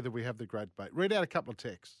don't know whether we have the great debate. Read out a couple of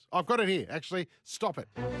texts. I've got it here. Actually, stop it.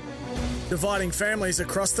 Dividing families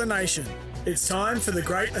across the nation. It's time for the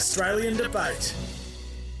Great Australian Debate.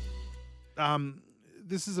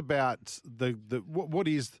 This is about what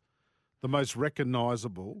is the most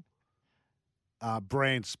recognisable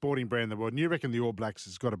sporting brand in the world. And you reckon the All Blacks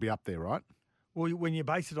has got to be up there, right? Well, when you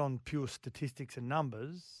base it on pure statistics and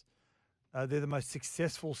numbers, they're the most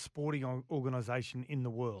successful sporting organisation in the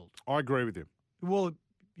world. I agree with you. Well,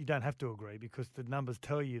 you don't have to agree because the numbers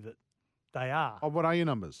tell you that they are. Oh, what are your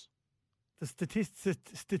numbers? The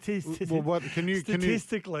statistics. Well, what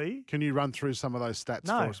statistically, can you run through some of those stats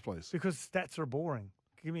no, for us, please? because stats are boring.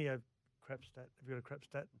 Give me a crap stat. Have you got a crap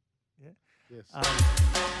stat? Yeah. Yes.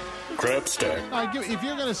 Crap stat. No, if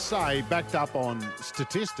you're going to say backed up on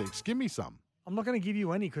statistics, give me some. I'm not going to give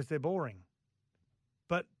you any because they're boring.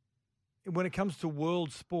 But when it comes to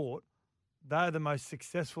world sport, they're the most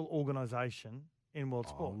successful organisation in world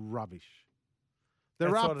sport. Rubbish.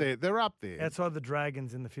 They're up there. They're up there. Outside the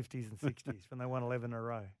Dragons in the 50s and 60s when they won 11 in a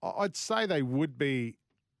row. I'd say they would be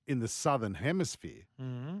in the Southern Hemisphere,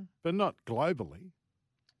 but not globally.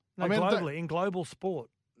 No, I mean, globally, in global sport,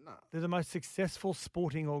 they're the most successful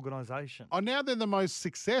sporting organisation. Oh, now they're the most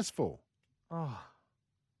successful. Oh,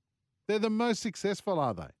 They're the most successful,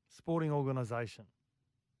 are they? sporting organisation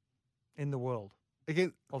in the world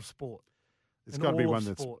Again, of sport. it's In got to be all one of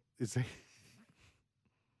that's sport.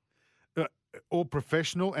 all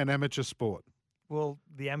professional and amateur sport. Well,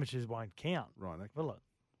 the amateurs won't count, Right. Okay. will it?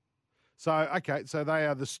 So they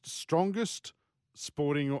are the strongest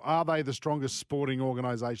sporting, or are they the strongest sporting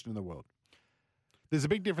organisation in the world? There's a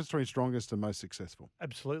big difference between strongest and most successful.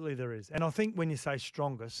 Absolutely, there is. And I think when you say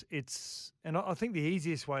strongest, I think the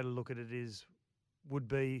easiest way to look at it would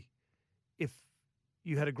be if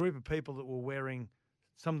you had a group of people that were wearing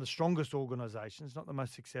some of the strongest organisations, not the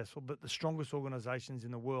most successful, but the strongest organisations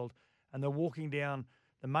in the world, and they're walking down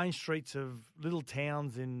the main streets of little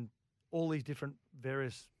towns in all these different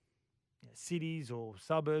various cities or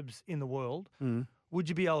suburbs in the world, would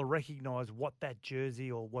you be able to recognise what that jersey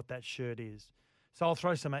or what that shirt is? So I'll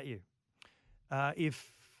throw some at you.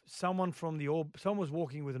 If someone was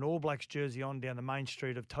walking with an All Blacks jersey on down the main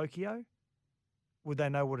street of Tokyo, would they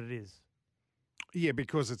know what it is? Yeah,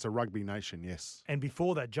 because it's a rugby nation, yes. And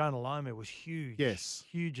before that, Jonah Lomu was huge. Yes.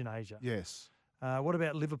 Huge in Asia. Yes. What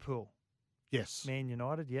about Liverpool? Yes. Man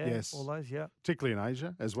United, yeah. Yes. All those, yeah. Particularly in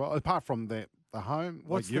Asia as well, apart from the home.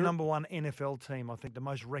 What's like the Europe. number one NFL team, I think, the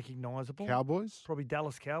most recognisable? Cowboys? Probably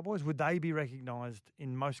Dallas Cowboys. Would they be recognised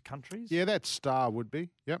in most countries? Yeah, that star would be.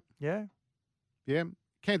 Yep. Yeah? Yeah.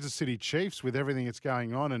 Kansas City Chiefs, with everything that's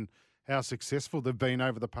going on and how successful they've been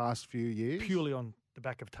over the past few years. Purely on the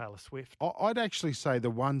back of Taylor Swift. I'd actually say the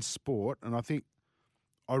one sport, and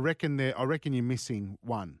I reckon you're missing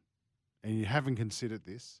one, and you haven't considered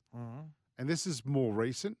this, and this is more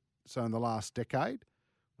recent, so in the last decade,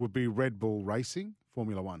 would be Red Bull Racing,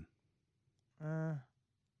 Formula One.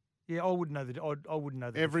 Yeah, I wouldn't know I wouldn't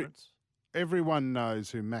know the difference. Everyone knows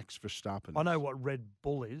who Max Verstappen is. I know what Red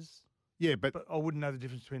Bull is. Yeah, but I wouldn't know the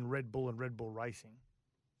difference between Red Bull and Red Bull Racing.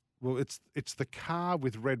 Well, it's the car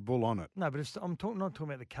with Red Bull on it. No, but I'm not talking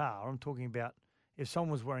about the car. I'm talking about if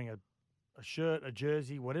someone was wearing a a shirt, a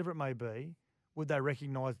jersey, whatever it may be, would they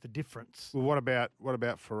recognise the difference? Well, what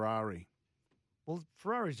about Ferrari? Well,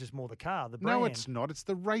 Ferrari's just more the car, the brand. No, it's not. It's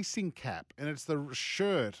the racing cap and it's the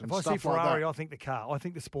shirt and if I stuff see Ferrari, like that. I think the car. I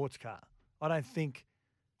think the sports car. I don't think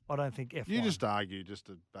F1. You just argue just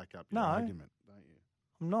to back up your argument, don't you?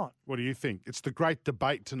 I'm not. What do you think? It's the great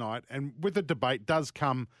debate tonight, and with the debate does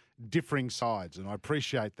come differing sides, and I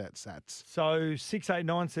appreciate that, Sats. So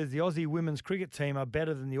 689 says the Aussie women's cricket team are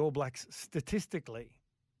better than the All Blacks statistically.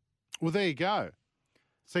 Well, there you go.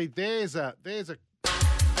 See, there's a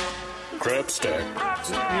Crap stack.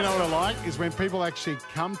 You know what I like is when people actually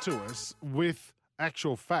come to us with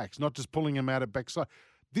actual facts, not just pulling them out of backside.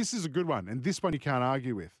 This is a good one, and this one you can't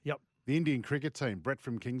argue with. Yep. The Indian cricket team, Brett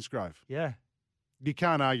from Kingsgrove. Yeah. You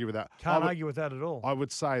can't argue with that. Can't argue with that at all. I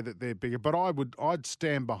would say that they're bigger, but I'd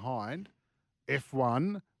stand behind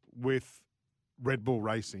F1 with Red Bull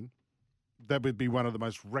Racing. That would be one of the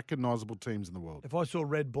most recognisable teams in the world. If I saw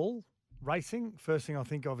Red Bull Racing, first thing I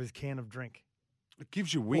think of is can of drink. It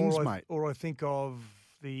gives you wings, mate. Or I think of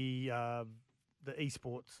the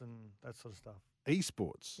esports and that sort of stuff.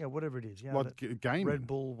 Esports? Yeah, whatever it is. Yeah, what gaming? Red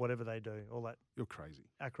Bull, whatever they do, all that. You're crazy.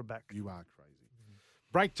 Acrobat. You are crazy.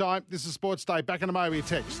 Break time. This is Sports Day. Back in a moment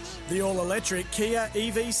with your texts. The all-electric Kia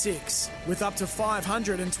EV6 with up to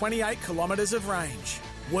 528 kilometres of range.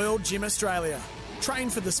 World Gym Australia. Train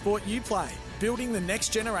for the sport you play, building the next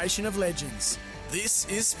generation of legends. This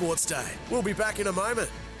is Sports Day. We'll be back in a moment.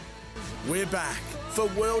 We're back for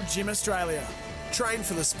World Gym Australia. Train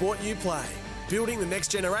for the sport you play, building the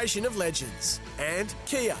next generation of legends. And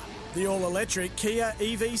Kia. The all-electric Kia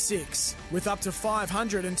EV6 with up to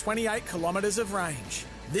 528 kilometres of range.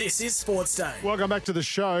 This is Sports Day. Welcome back to the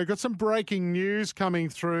show. Got some breaking news coming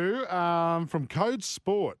through from Code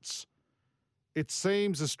Sports. It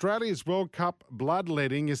seems Australia's World Cup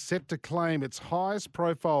bloodletting is set to claim its highest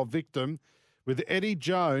profile victim, with Eddie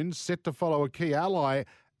Jones set to follow a key ally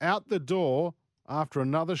out the door after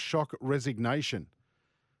another shock resignation.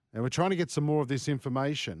 And we're trying to get some more of this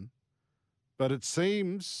information, but it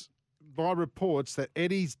seems by reports that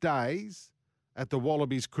Eddie's days at the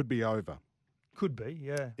Wallabies could be over. Could be,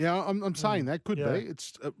 yeah. Yeah, I'm saying that could be.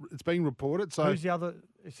 It's being reported. So who's the other?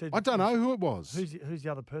 I don't know who it was. Who's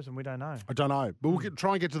the other person? We don't know. I don't know, but we'll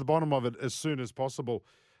try and get to the bottom of it as soon as possible.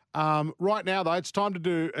 Right now, though, it's time to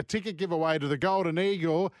do a ticket giveaway to the Golden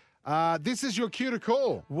Eagle. This is your cue to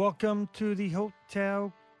call. Welcome to the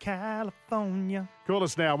Hotel California. Call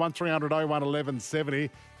us now, 1300 01 1170.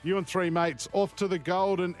 You and three mates off to the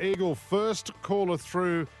Golden Eagle. First caller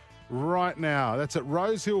through right now. That's at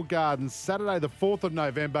Rosehill Gardens, Saturday the 4th of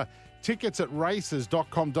November. Tickets at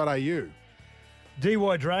races.com.au.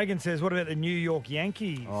 DY Dragon says, what about the New York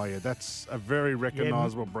Yankees? Oh, yeah, that's a very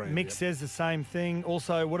recognisable brand. Mick says the same thing.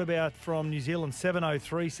 Also, what about from New Zealand?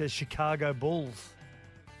 703 says Chicago Bulls.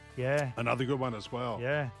 Yeah. Another good one as well.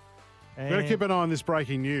 Yeah. We're going to keep an eye on this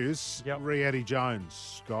breaking news. Yep. Eddie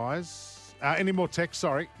Jones, guys. Any more text?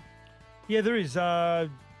 Sorry. Yeah, there is. There's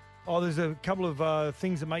a couple of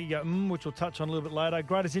things that make you go, which we'll touch on a little bit later.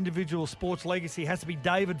 Greatest individual sports legacy has to be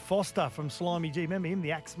David Foster from Slimy G. Remember him,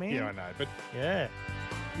 the Axeman? Yeah, I know, but yeah,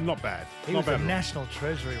 not bad. He was a national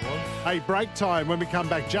treasure, he was. Hey, break time. When we come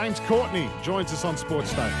back, James Courtney joins us on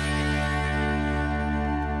Sports Day.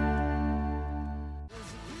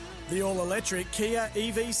 The all-electric Kia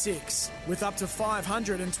EV6 with up to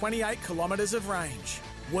 528 kilometres of range.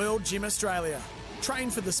 World Gym Australia. Train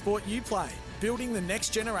for the sport you play, building the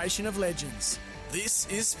next generation of legends. This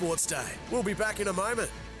is Sports Day. We'll be back in a moment.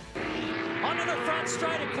 Onto the front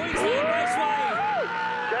straight at Queensland Raceway.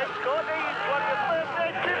 James Courtney is one of the first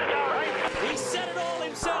supercar races. He said it all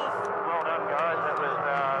himself. Well done, guys. That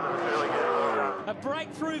was really good. A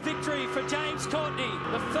breakthrough victory for James Courtney,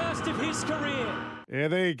 the first of his career. Yeah,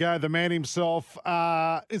 there you go, the man himself.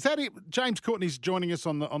 Is that it? James Courtney's joining us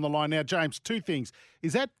on the line now. James, two things.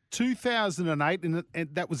 Is that 2008, and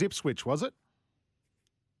that was Ipswich, was it?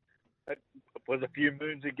 It was a few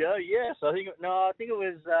moons ago, yes. I think it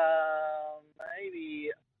was maybe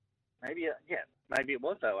it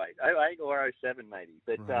was 08 or 07 maybe.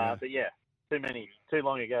 But right. But yeah, too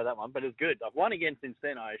long ago that one. But it's good. I've won again since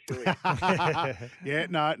then, I assure you. Yeah,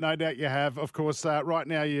 no doubt you have. Of course, right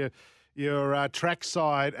now your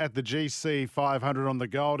trackside at the GC 500 on the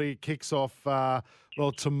Goldie kicks off,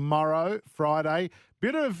 tomorrow, Friday.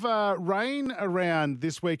 Bit of rain around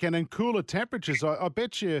this weekend and cooler temperatures. I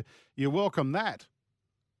bet you welcome that.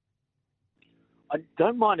 I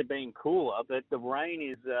don't mind it being cooler, but the rain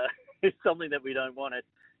is something that we don't want.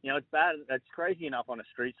 It's bad. It's crazy enough on a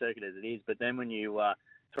street circuit as it is, but then when you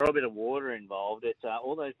throw a bit of water involved, it's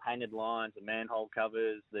all those painted lines, the manhole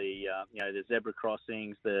covers, the zebra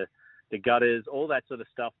crossings, the the gutters, all that sort of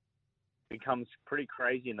stuff becomes pretty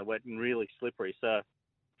crazy in the wet and really slippery. So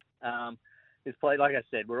this play, like I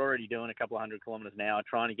said, we're already doing a couple of 100 kilometres an hour,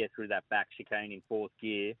 trying to get through that back chicane in fourth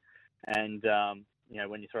gear. And,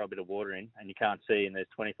 when you throw a bit of water in and you can't see and there's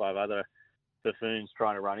 25 other buffoons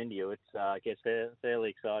trying to run into you, it gets fairly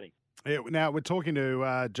exciting. Yeah, now, we're talking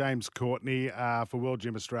to James Courtney for World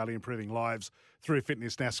Gym Australia, improving lives through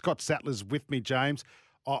fitness. Now, Scott Sattler's with me, James.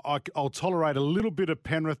 I'll tolerate a little bit of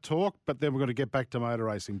Penrith talk, but then we're going to get back to motor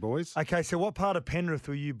racing, boys. Okay, so what part of Penrith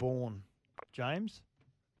were you born, James?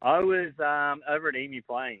 I was over at Emu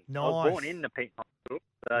Plains. Nice. I was born in the Pink Hospital,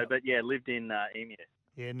 but lived in Emu.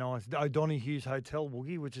 Yeah, nice. O'Donoghue's Hotel,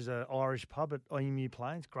 Woogie, which is an Irish pub at Emu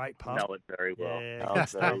Plains. Great pub. Know it very well. Yeah. Know it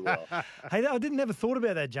very well. Hey, I never thought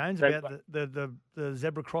about that, James, about the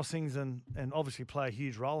zebra crossings and obviously play a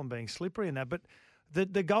huge role in being slippery and that. But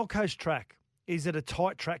the Gold Coast track, is it a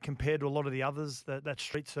tight track compared to a lot of the others, that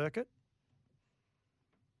street circuit?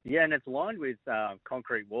 Yeah, and it's lined with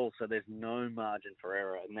concrete walls, so there's no margin for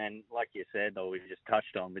error. And then, like you said, or we just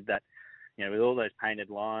touched on, with that, with all those painted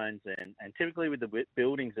lines and typically with the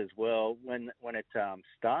buildings as well, when it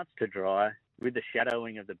starts to dry, with the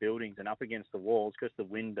shadowing of the buildings and up against the walls, because the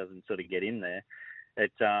wind doesn't sort of get in there,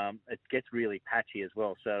 it gets really patchy as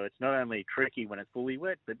well. So it's not only tricky when it's fully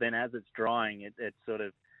wet, but then as it's drying, it sort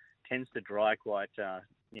of tends to dry quite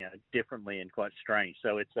differently and quite strange.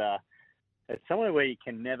 So it's somewhere where you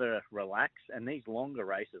can never relax. And these longer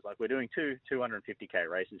races, like we're doing two 250k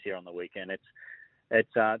races here on the weekend, it's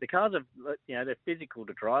the cars are, they're physical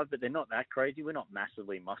to drive, but they're not that crazy. We're not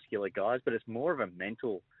massively muscular guys, but it's more of a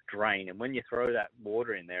mental drain. And when you throw that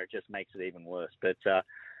water in there, it just makes it even worse. But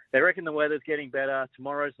they reckon the weather's getting better.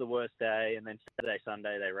 Tomorrow's the worst day, and then Saturday,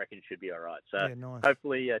 Sunday, they reckon it should be all right. So Yeah, nice.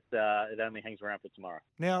 hopefully it only hangs around for tomorrow.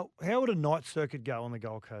 Now, how would a night circuit go on the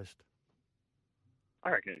Gold Coast?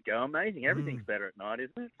 I reckon it'd go amazing. Everything's better at night,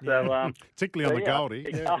 isn't it? Yeah. So, particularly on the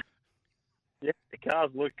Goldie. The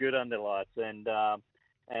cars look good under lights, and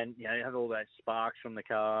you have all those sparks from the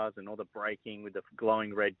cars and all the braking with the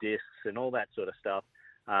glowing red discs and all that sort of stuff.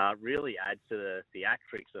 Really adds to the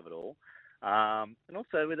theatrics of it all. And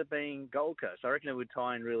also with it being Gold Coast, I reckon it would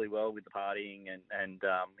tie in really well with the partying and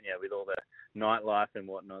with all the nightlife and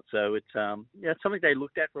whatnot. So it's something they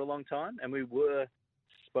looked at for a long time, and we were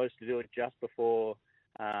supposed to do it just before,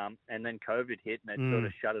 and then COVID hit and it sort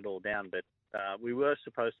of shut it all down. But we were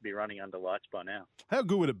supposed to be running under lights by now. How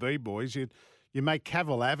good would it be, boys? You make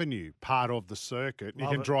Cavill Avenue part of the circuit. Love you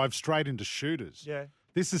can it. drive straight into Shooters. Yeah.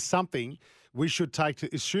 This is something we should take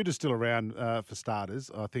to. Is Shooters still around for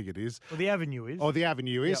starters? I think it is. Well, the Avenue is. Oh, the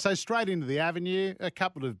Avenue is. Yep. So straight into the Avenue, a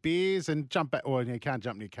couple of beers and jump back. Well, you can't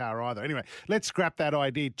jump in your car either. Anyway, let's scrap that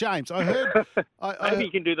idea. James, I heard. Maybe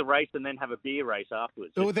you can do the race and then have a beer race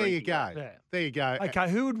afterwards. Oh, Just there you drinking go. that. There you go. Okay,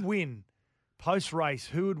 who would win post-race?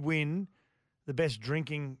 Who would win the best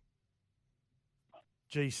drinking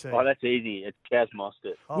GC? Oh, that's easy. It's Chaz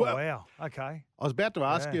Mostert. Oh, wow. Okay. I was about to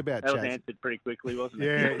ask you about That was Chaz. answered pretty quickly, wasn't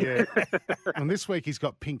it? Yeah. And this week he's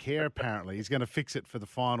got pink hair, apparently. He's going to fix it for the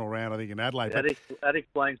final round, I think, in Adelaide. That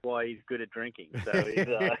explains why he's good at drinking. So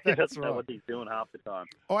he doesn't know what he's doing half the time.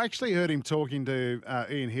 I actually heard him talking to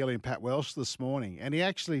Ian Healy and Pat Welsh this morning, and he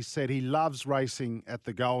actually said he loves racing at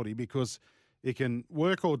the Goldie because he can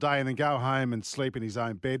work all day and then go home and sleep in his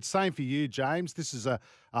own bed. Same for you, James. This is a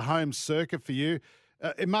home circuit for you.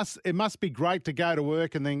 It must be great to go to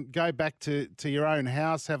work and then go back to your own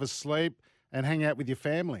house, have a sleep, and hang out with your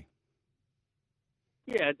family.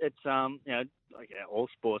 Yeah, it's like all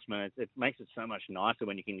sportsmen, it makes it so much nicer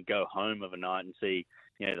when you can go home of a night and see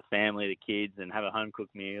the family, the kids, and have a home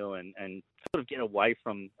cooked meal and sort of get away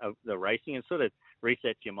from the racing and sort of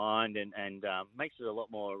resets your mind and makes it a lot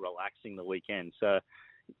more relaxing the weekend. So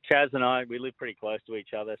Chaz and I, we live pretty close to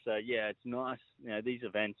each other. So, yeah, it's nice. These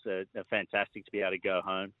events are fantastic to be able to go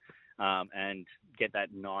home and get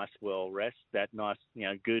that nice, rest, that nice,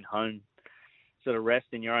 good home sort of rest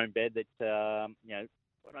in your own bed that,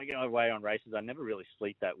 when I go away on races, I never really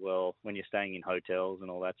sleep that well when you're staying in hotels and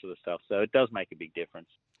all that sort of stuff. So it does make a big difference.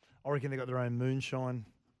 I reckon they've got their own moonshine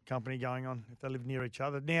company going on if they live near each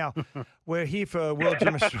other. Now, we're here for World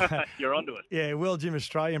Gym Australia. You're onto it. Yeah, World Gym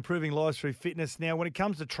Australia, improving lives through fitness. Now, when it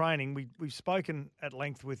comes to training, we've spoken at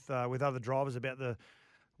length with other drivers about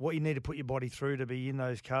what you need to put your body through to be in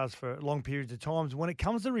those cars for long periods of times. When it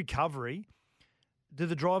comes to recovery, do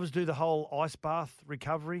the drivers do the whole ice bath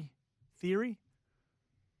recovery theory?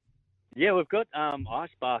 Yeah, we've got ice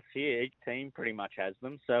baths here. Each team pretty much has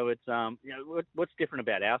them. So it's what's different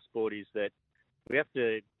about our sport is that we have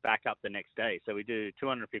to back up the next day. So we do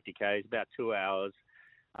 250 Ks, about 2 hours.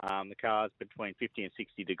 The car's between 50 and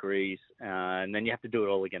 60 degrees, and then you have to do it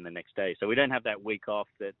all again the next day. So we don't have that week off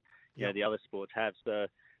that the other sports have. So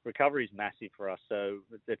recovery is massive for us. So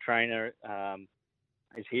the trainer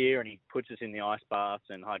is here, and he puts us in the ice baths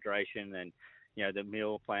and hydration and the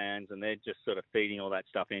meal plans, and they're just sort of feeding all that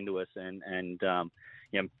stuff into us and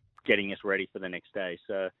getting us ready for the next day.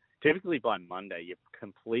 So typically by Monday you're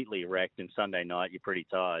completely wrecked, and Sunday night you're pretty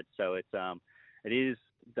tired. So it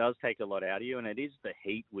does take a lot out of you, and it is the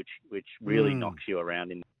heat which really knocks you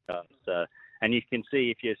around in the car. So, and you can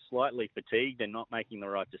see if you're slightly fatigued and not making the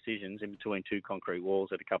right decisions in between two concrete walls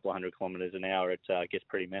at a couple of 100 kilometres an hour, it gets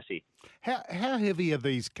pretty messy. How heavy are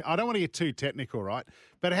these? I don't want to get too technical, right?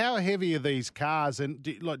 But how heavy are these cars? And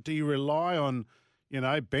do you rely on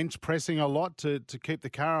bench pressing a lot to keep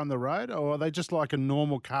the car on the road, or are they just like a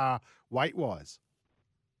normal car weight wise?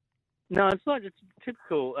 No, it's not. It's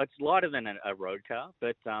typical. It's lighter than a road car,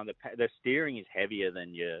 but the steering is heavier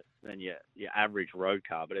than your average road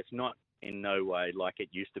car. But it's not in no way like it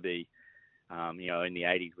used to be, in the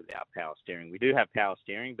 80s without power steering. We do have power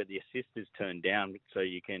steering, but the assist is turned down, so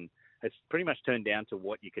it's pretty much turned down to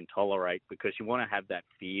what you can tolerate, because you want to have that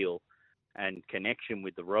feel and connection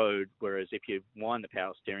with the road. Whereas if you wind the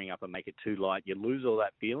power steering up and make it too light, you lose all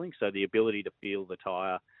that feeling. So the ability to feel the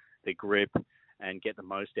tire, the grip, and get the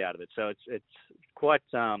most out of it. So it's quite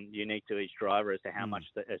unique to each driver as to how much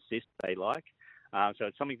the assist they like. So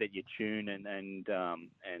it's something that you tune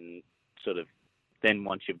and sort of, then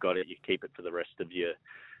once you've got it, you keep it for the rest of the year.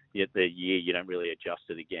 You don't really adjust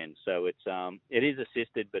it again. So it is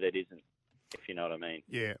assisted, but it isn't, if you know what I mean.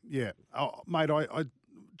 Yeah. Oh, mate, I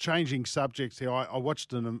changing subjects here. I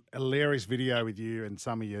watched an hilarious video with you and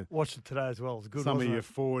some of your... Watched it today as well. It's good, some wasn't of your it?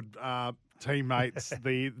 Ford teammates,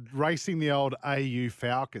 racing the old AU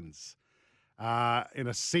Falcons in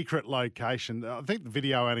a secret location. I think the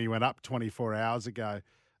video only went up 24 hours ago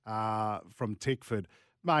from Tickford.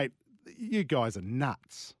 Mate, you guys are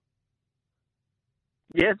nuts.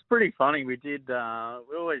 Yeah, it's pretty funny. We did.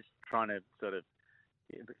 We're always trying to sort of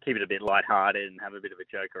keep it a bit lighthearted and have a bit of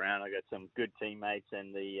a joke around. I got some good teammates,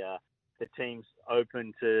 and the team's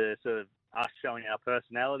open to sort of us showing our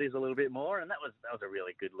personalities a little bit more. And that was a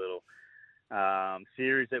really good little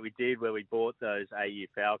series that we did, where we bought those AU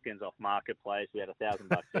Falcons off Marketplace. We had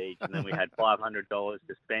 $1,000 each, and then we had $500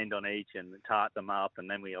 to spend on each and tart them up, and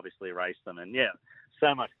then we obviously raced them. And yeah,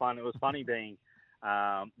 so much fun. It was funny being,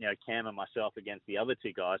 Cam and myself against the other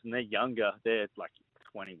two guys, and they're younger. They're like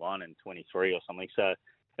 21 and 23 or something. So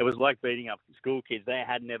it was like beating up school kids. They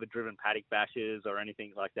had never driven paddock bashes or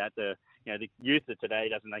anything like that. The youth of today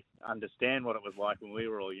doesn't understand what it was like when we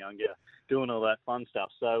were all younger, doing all that fun stuff.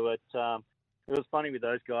 So it was funny with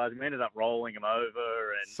those guys. We ended up rolling them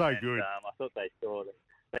over, and so good. I thought they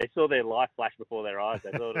saw their life flash before their eyes.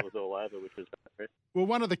 They thought it was all over, which was great. Well,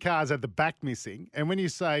 one of the cars had the back missing, and when you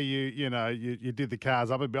say you did the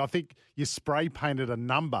cars up a bit, I think you spray painted a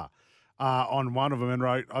number on one of them and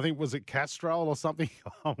wrote, I think, was it Castrol or something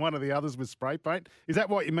on one of the others with spray paint? Is that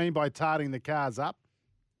what you mean by tarting the cars up?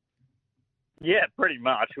 Yeah, pretty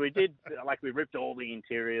much. We did, we ripped all the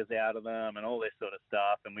interiors out of them and all this sort of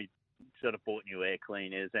stuff, and we sort of bought new air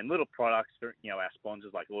cleaners and little products for, our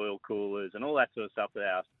sponsors, like oil coolers and all that sort of stuff that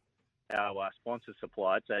our sponsors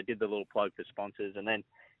supplied. So I did the little plug for sponsors. And then,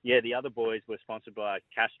 the other boys were sponsored by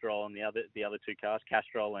Castrol and the other two cars,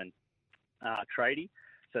 Castrol and Tradie.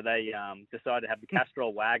 So they decided to have the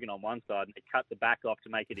Castrol wagon on one side, and they cut the back off to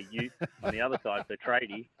make it a ute on the other side for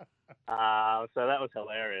Tradie. So that was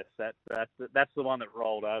hilarious. That's the one that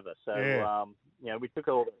rolled over. So we took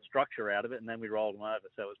all the structure out of it, and then we rolled them over.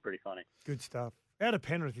 So it was pretty funny. Good stuff. Out of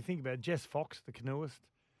Penrith, you think about it, Jess Fox, the canoeist,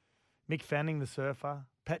 Mick Fanning, the surfer,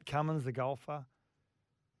 Pat Cummins, the golfer,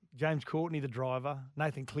 James Courtney, the driver,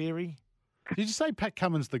 Nathan Cleary. Did you say Pat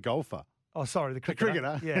Cummins, the golfer? Oh, sorry, the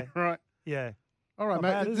cricketer. Yeah. Right. Yeah. All right, Not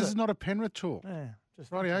mate. bad, This is not a Penrith tour. Yeah.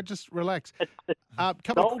 Rightio, just relax.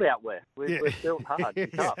 Cold out west. We're still hard.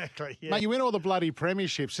 Exactly. Yeah. Mate, you win all the bloody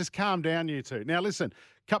premierships. Just calm down, you two. Now, listen,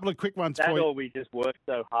 couple of quick ones That's for you. all. We just worked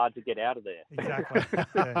so hard to get out of there. Exactly.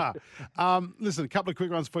 Listen, a couple of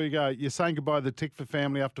quick ones before you go. You're saying goodbye to the Tickford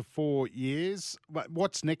family after 4 years.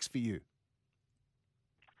 What's next for you?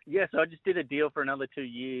 Yeah, so I just did a deal for another 2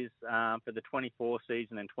 years for the 24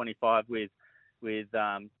 season and 25 with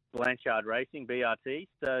Blanchard Racing, BRT.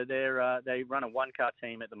 So they run a one-car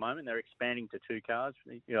team at the moment. They're expanding to 2 cars,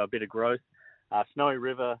 a bit of growth. Snowy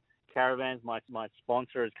River Caravans, my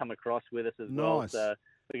sponsor, has come across with us as well. So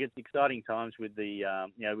it's exciting times with the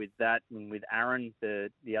with that, and with Aaron, the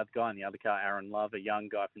other guy in the other car, Aaron Love, a young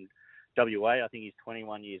guy from WA. I think he's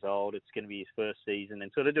 21 years old. It's going to be his first season,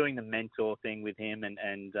 and sort of doing the mentor thing with him,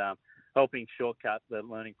 and helping shortcut the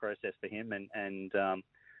learning process for him and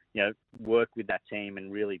work with that team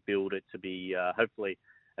and really build it to be hopefully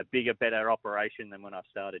a bigger, better operation than when I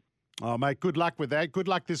started. Oh, mate, good luck with that. Good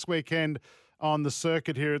luck this weekend on the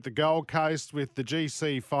circuit here at the Gold Coast with the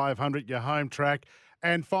GC 500, your home track.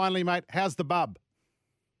 And finally, mate, how's the bub?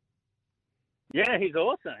 Yeah, he's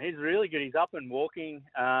awesome. He's really good. He's up and walking,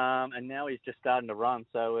 and now he's just starting to run.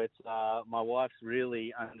 So it's my wife's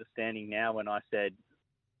really understanding now when I said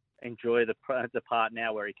enjoy the part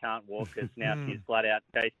now where he can't walk, because now she's flat out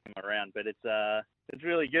chasing him around. But it's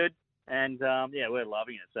really good, and we're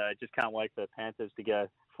loving it. So I just can't wait for the Panthers to go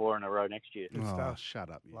 4 in a row next year. Good stuff. Shut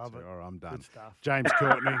up, you Love two. it. All right, I'm done. Good stuff. James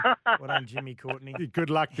Courtney. Well done, Jimmy Courtney. Good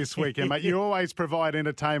luck this weekend, mate. You always provide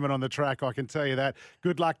entertainment on the track, I can tell you that.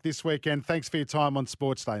 Good luck this weekend. Thanks for your time on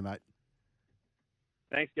Sports Day, mate.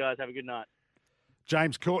 Thanks, guys. Have a good night.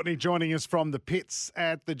 James Courtney joining us from the pits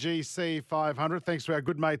at the GC 500. Thanks to our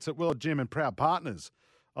good mates at World Gym and proud partners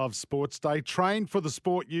of Sports Day. Train for the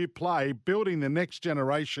sport you play, building the next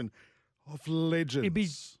generation of legends. It'd be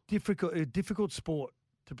a difficult sport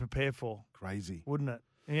to prepare for. Crazy. Wouldn't it?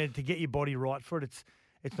 And to get your body right for it,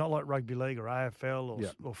 it's not like rugby league or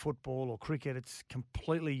AFL or football or cricket. It's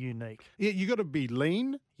completely unique. Yeah, you got to be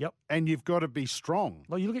lean. Yep. And you've got to be strong.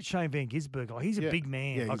 Like you look at Shane Van Gisbergen. Like he's a big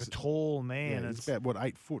man, like a tall man. Yeah, he's about,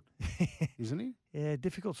 8 foot, isn't he? Yeah,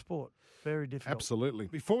 difficult sport. Very difficult. Absolutely.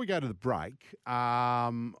 Before we go to the break,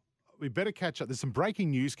 we better catch up. There's some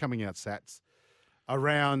breaking news coming out, Sats,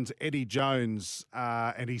 around Eddie Jones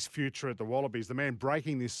and his future at the Wallabies. The man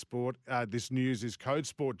breaking this news is Code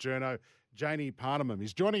Sport journo Jamie Parnham.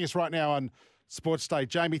 He's joining us right now on Sports Day.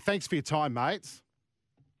 Jamie, thanks for your time, mates.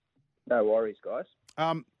 No worries, guys.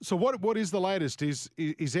 So what is the latest? Is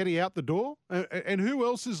Eddie out the door? And who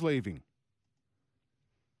else is leaving?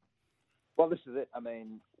 Well, this is it. I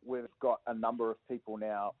mean, we've got a number of people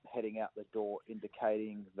now heading out the door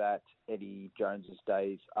indicating that Eddie Jones's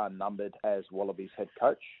days are numbered as Wallabies head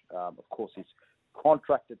coach. Of course, he's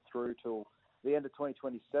contracted through till the end of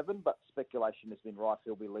 2027, but speculation has been rife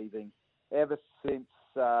he'll be leaving ever since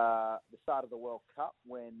the start of the World Cup,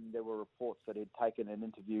 when there were reports that he'd taken an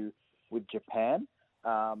interview with Japan.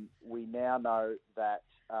 We now know that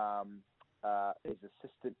his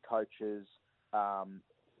assistant coaches,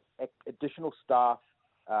 additional staff,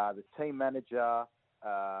 the team manager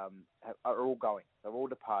are all going. They've all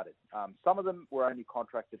departed. Some of them were only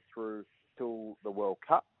contracted through till the World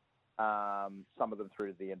Cup. Some of them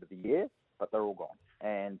through to the end of the year, but they're all gone.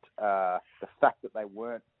 And the fact that they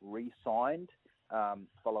weren't re-signed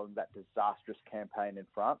following that disastrous campaign in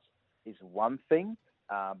France is one thing,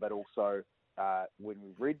 but also when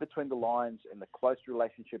we read between the lines and the close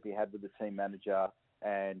relationship he had with the team manager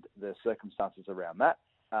and the circumstances around that,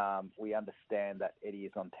 we understand that Eddie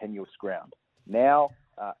is on tenuous ground. Now,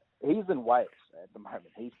 he's in Wales at the moment.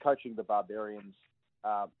 He's coaching the Barbarians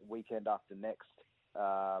weekend after next,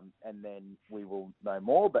 and then we will know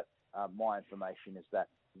more. But my information is that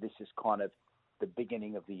this is kind of the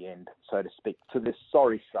beginning of the end, so to speak, to this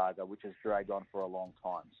sorry saga, which has dragged on for a long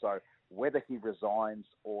time. So whether he resigns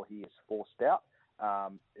or he is forced out,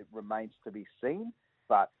 it remains to be seen.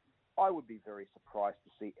 But I would be very surprised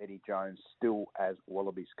to see Eddie Jones still as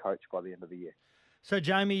Wallabies coach by the end of the year. So,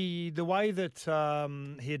 Jamie, the way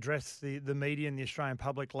that he addressed the media and the Australian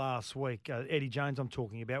public last week, Eddie Jones I'm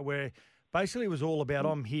talking about, where basically it was all about,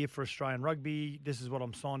 I'm here for Australian rugby, this is what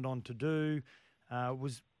I'm signed on to do,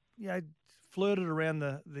 was flirted around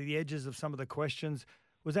the edges of some of the questions.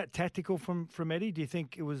 Was that tactical from Eddie? Do you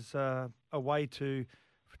think it was a way to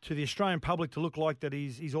the Australian public to look like that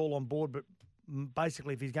he's all on board, but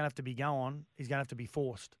basically if he's going to have to be going, he's going to have to be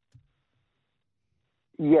forced?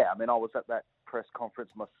 Yeah, I mean, I was at that press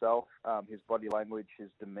conference myself. His body language, his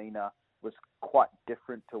demeanour was quite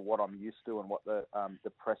different to what I'm used to and what the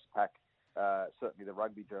press pack, certainly the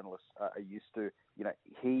rugby journalists are used to. You know,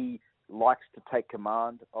 he likes to take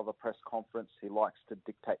command of a press conference. He likes to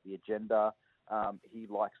dictate the agenda. He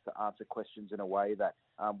likes to answer questions in a way that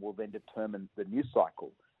will then determine the news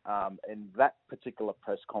cycle. In that particular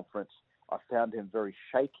press conference, I found him very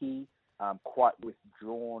shaky, quite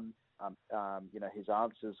withdrawn. His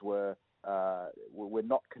answers were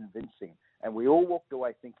not convincing, and we all walked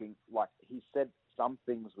away thinking, like, he said some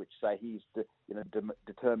things which say he's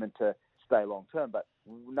determined to stay long term, but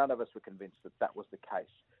none of us were convinced that that was the case.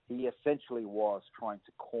 He essentially was trying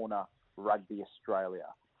to corner Rugby Australia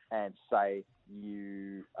and say,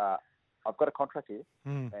 I've got a contract here,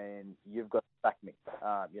 and you've got to sack me.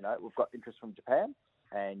 We've got interest from Japan,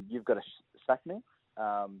 and you've got to sack me.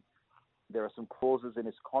 There are some clauses in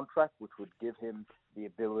his contract which would give him the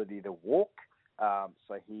ability to walk,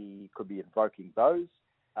 so he could be invoking those.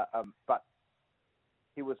 But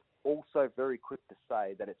he was also very quick to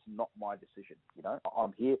say that it's not my decision. You know,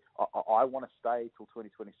 I'm here. I want to stay till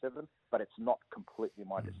 2027, but it's not completely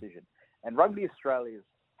my decision. And Rugby Australia's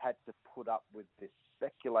had to put up with this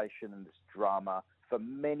speculation and this drama for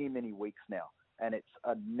many, many weeks now. And it's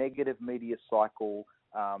a negative media cycle.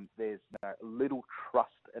 There's little trust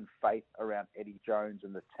and faith around Eddie Jones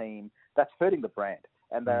and the team. That's hurting the brand.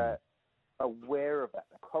 And they're aware of that,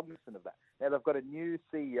 they're cognizant of that. Now, they've got a new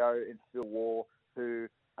CEO in Phil Waugh who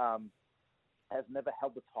has never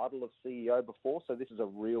held the title of CEO before, so this is a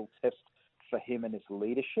real test for him and his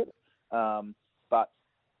leadership. But,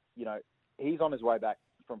 you know, he's on his way back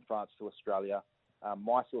from France to Australia.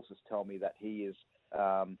 My sources tell me that he is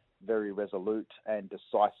very resolute and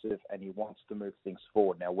decisive, and he wants to move things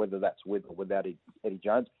forward. Now, whether that's with or without Eddie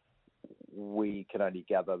Jones, we can only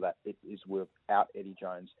gather that it is without Eddie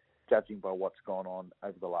Jones, judging by what's gone on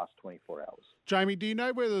over the last 24 hours. Jamie, do you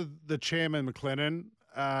know whether the chairman, McLennan,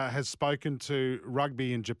 has spoken to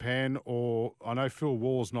rugby in Japan, or I know Phil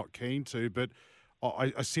Waugh's not keen to, but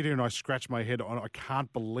I sit here and I scratch my head on I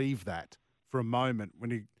can't believe that for a moment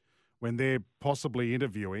when they're possibly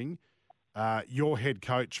interviewing your head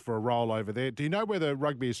coach for a role over there. Do you know whether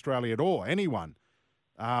Rugby Australia or anyone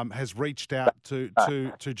has reached out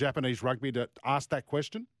to Japanese rugby to ask that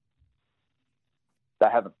question? They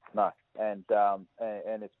haven't, no, and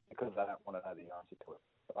it's because they don't want to know the answer to it.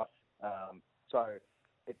 Right? So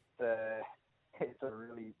it's a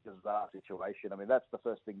really bizarre situation. I mean, that's the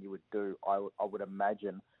first thing you would do. I would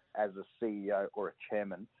imagine as a CEO or a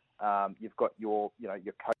chairman, you've got your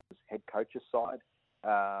head coach's side,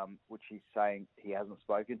 which he's saying he hasn't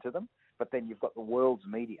spoken to them, but then you've got the world's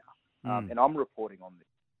media, and I'm reporting on this,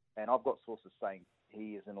 and I've got sources saying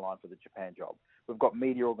he is in line for the Japan job. We've got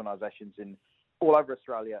media organisations all over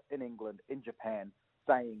Australia, in England, in Japan,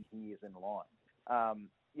 saying he is in line.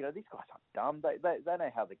 These guys aren't dumb. They know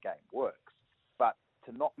how the game works. But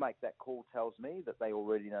to not make that call tells me that they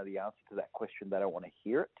already know the answer to that question. They don't want to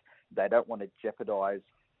hear it. They don't want to jeopardise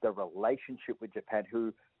the relationship with Japan,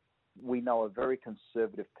 who we know are very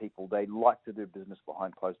conservative people. They like to do business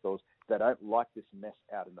behind closed doors. They don't like this mess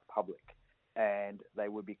out in the public. And they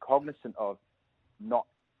would be cognizant of not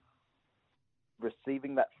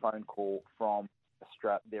receiving that phone call from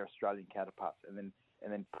their Australian counterparts and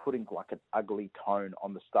then putting like an ugly tone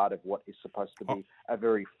on the start of what is supposed to be a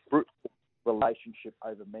very fruitful relationship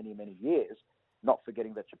over many, many years, not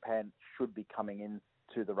forgetting that Japan should be coming in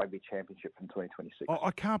to the Rugby Championship in 2026. I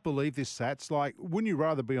can't believe this, Sats. Like, wouldn't you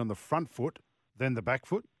rather be on the front foot than the back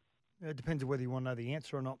foot? It depends on whether you want to know the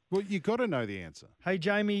answer or not. Well, you got to know the answer. Hey,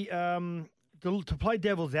 Jamie, to play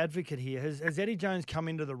devil's advocate here, has Eddie Jones come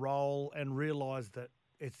into the role and realised that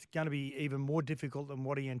it's going to be even more difficult than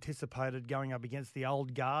what he anticipated going up against the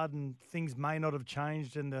old guard, and things may not have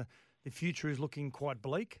changed and the future is looking quite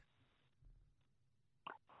bleak?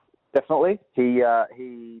 Definitely.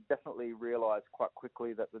 He definitely realised quite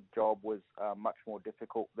quickly that the job was much more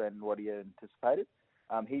difficult than what he had anticipated.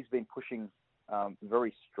 He's been pushing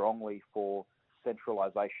very strongly for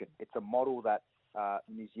centralisation. It's a model that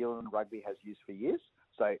New Zealand rugby has used for years.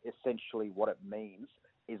 So essentially what it means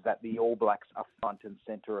is that the All Blacks are front and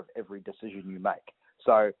centre of every decision you make.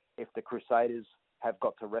 So if the Crusaders have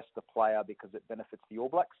got to rest a player because it benefits the All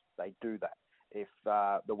Blacks, they do that. If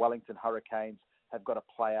the Wellington Hurricanes have got a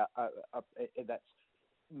player that's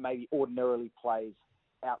maybe ordinarily plays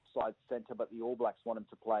outside centre, but the All Blacks want him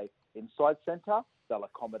to play inside centre, they'll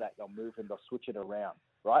accommodate, they'll move him, they'll switch it around,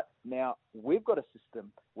 right? Now, we've got a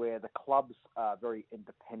system where the clubs are very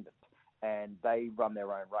independent and they run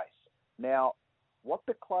their own race. Now, what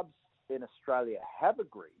the clubs in Australia have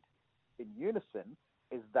agreed in unison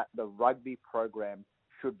is that the rugby program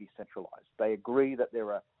should be centralised. They agree that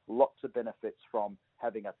there are lots of benefits from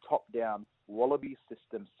having a top-down Wallabies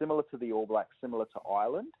system similar to the All Blacks, similar to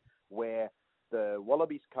Ireland, where the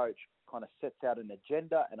Wallabies coach kind of sets out an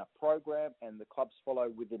agenda and a program and the clubs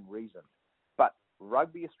follow within reason. But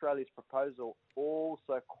Rugby Australia's proposal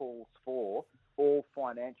also calls for all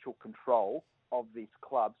financial control of these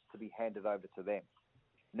clubs to be handed over to them.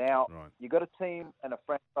 Now, You've got a team and a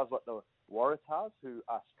franchise like the Waratahs who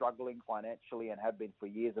are struggling financially and have been for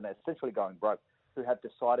years and are essentially going broke, who have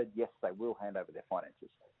decided, yes, they will hand over their finances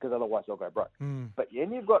because otherwise they'll go broke. But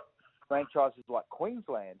then you've got franchises like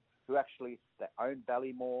Queensland who actually, they own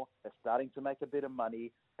Ballymore, they're starting to make a bit of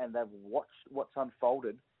money, and they've watched what's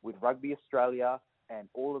unfolded with Rugby Australia and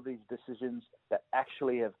all of these decisions that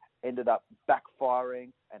actually have ended up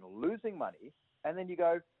backfiring and losing money. And then you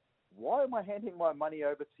go, why am I handing my money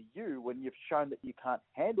over to you when you've shown that you can't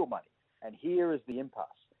handle money? And here is the impasse,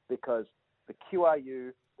 because the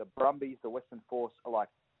QRU, the Brumbies, the Western Force are like,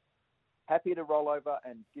 happy to roll over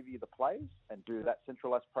and give you the plays and do that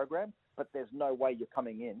centralised program, but there's no way you're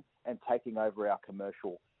coming in and taking over our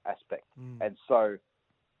commercial aspect. And so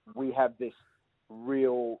we have this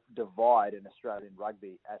real divide in Australian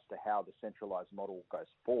rugby as to how the centralised model goes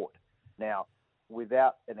forward. Now,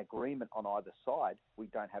 without an agreement on either side, we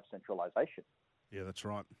don't have centralisation. Yeah, that's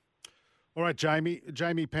right. All right, Jamie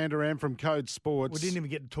Pandaram from Code Sports. We didn't even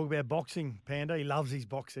get to talk about boxing, Panda. He loves his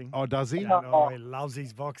boxing. Oh, does he? Oh, he loves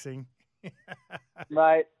his boxing.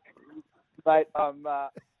 Mate,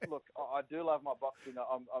 look, I do love my boxing.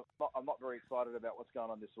 I'm not very excited about what's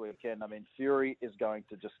going on this weekend. I mean, Fury is going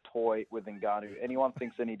to just toy with Ngannou. Anyone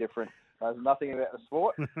thinks any different knows nothing about the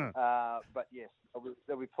sport. But yes,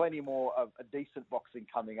 there'll be plenty more of a decent boxing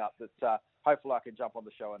coming up that hopefully I can jump on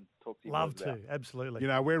the show and talk to you Love about. to, absolutely. You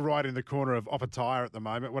know, we're right in the corner of Opataya at the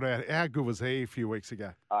moment. How good was he a few weeks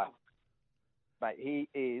ago? Mate, he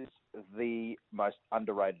is the most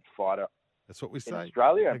underrated fighter. That's what we say. In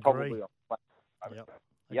Australia and Agree. probably on planet.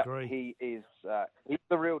 Yep, Agree. he is he's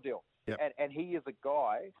the real deal. Yep. And he is a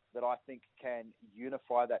guy that I think can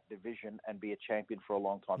unify that division and be a champion for a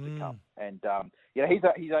long time to come. And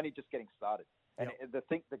he's only just getting started. And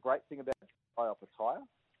the great thing about Opataya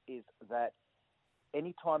is that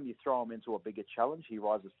anytime you throw him into a bigger challenge, he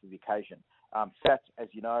rises to the occasion. Sats, as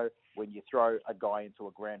you know, when you throw a guy into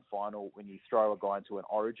a grand final, when you throw a guy into an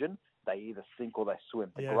origin, they either sink or they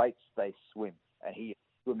swim. The greats, they swim. And he is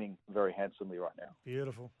swimming very handsomely right now.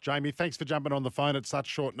 Beautiful. Jamie, thanks for jumping on the phone at such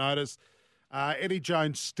short notice. Eddie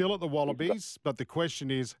Jones still at the Wallabies, but the question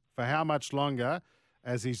is for how much longer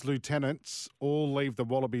as his lieutenants all leave the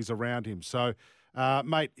Wallabies around him. So,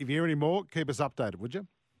 mate, if you hear any more, keep us updated, would you?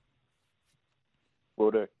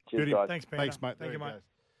 Will do. Cheers, guys. Thanks, Peter. Thanks, mate. Thank you, mate. Goes.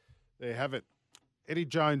 There you have it. Eddie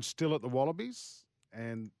Jones still at the Wallabies,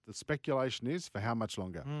 and the speculation is for how much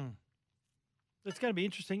longer? It's going to be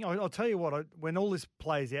interesting. I'll tell you what, when all this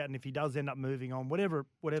plays out and if he does end up moving on, whatever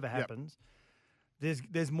happens,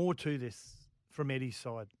 there's more to this from Eddie's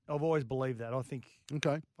side. I've always believed that. I think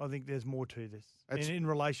there's more to this in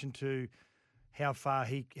relation to how far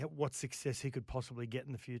what success he could possibly get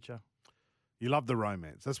in the future. You love the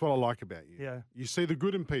romance. That's what I like about you. Yeah. You see the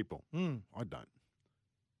good in people. I don't.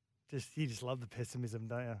 You just love the pessimism,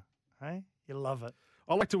 don't you? Hey? You love it.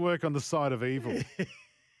 I like to work on the side of evil.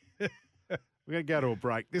 We're going to go to a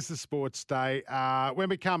break. This is Sports Day. When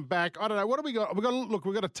we come back, I don't know, what have we got?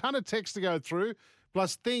 We've got a ton of text to go through,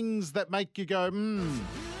 plus things that make you go,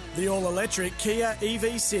 The all-electric Kia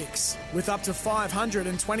EV6 with up to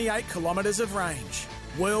 528 kilometres of range.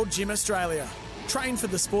 World Gym Australia. Train for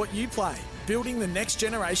the sport you play, building the next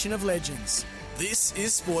generation of legends. This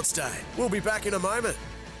is Sports Day. We'll be back in a moment.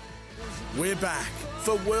 We're back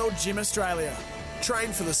for World Gym Australia.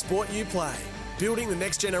 Train for the sport you play, building the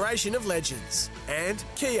next generation of legends. And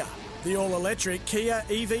Kia. The all-electric Kia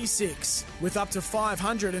EV6 with up to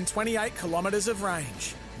 528 kilometres of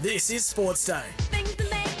range. This is Sports Day.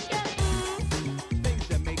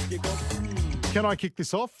 Can I kick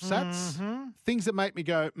this off, Sats? Things that make me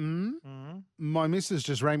go, My missus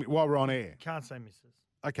just rang me while we're on air. Can't say missus.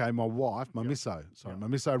 Okay, my wife, my misso. Sorry, my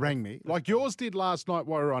misso rang me. Like yours did last night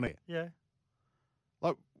while we were on air. Yeah.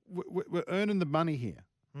 Like, we're earning the money here.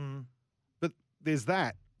 But there's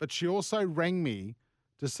that. But she also rang me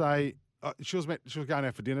to say, she was going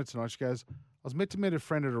out for dinner tonight. She goes, I was meant to meet a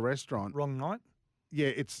friend at a restaurant. Wrong night? Yeah,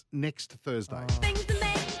 it's next Thursday.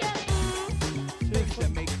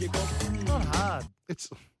 It's not hard. It's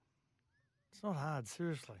not hard,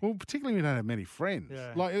 seriously. Well, particularly when we don't have many friends.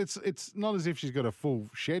 Yeah. Like, it's not as if she's got a full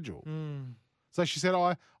schedule. So she said,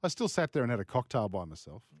 I still sat there and had a cocktail by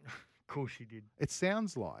myself. Of course she did. It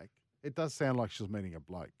does sound like she was meeting a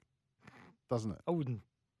bloke, doesn't it? I wouldn't.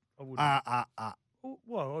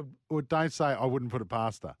 Well, Or don't say I wouldn't put it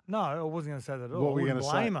past her. no, I wasn't going to say that at all. What were you I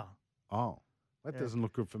wouldn't gonna say? blame her. Oh, that doesn't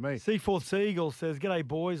look good for me. Seaforth Seagull says, G'day,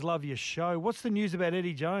 boys. Love your show. What's the news about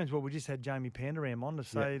Eddie Jones? Well, we just had Jamie Pandaram on to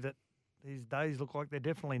say that his days look like they're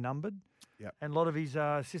definitely numbered. Yep. And a lot of his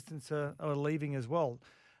assistants are leaving as well.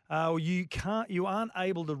 You aren't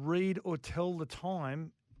able to read or tell the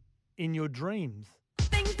time in your dreams.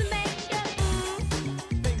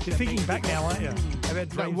 You're thinking back now, aren't you? About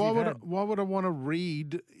dreams Why would I want to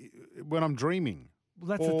read when I'm dreaming? Well,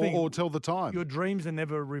 that's the thing. Or tell the time. Your dreams are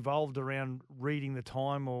never revolved around reading the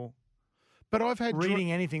time or But I've had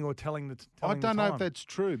reading anything or telling the time. I don't know if that's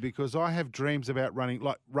true because I have dreams about running,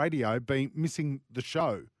 like radio, being missing the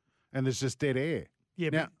show and there's just dead air. Yeah,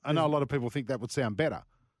 now, but I know a lot of people think that would sound better.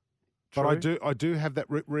 But True. I do have that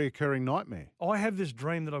reoccurring nightmare. I have this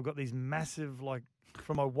dream that I've got these massive, like,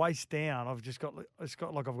 from my waist down, I've got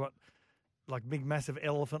like big, massive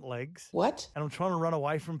elephant legs. What? And I'm trying to run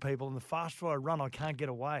away from people, and the faster I run, I can't get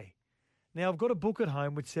away. Now, I've got a book at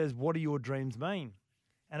home which says, what do your dreams mean?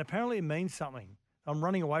 And apparently it means something. I'm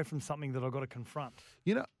running away from something that I've got to confront.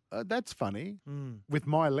 You know, that's funny. With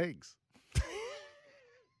my legs.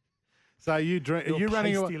 So are you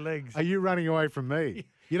running away? Legs. Are you running away from me?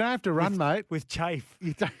 You don't have to run, mate. With chafe.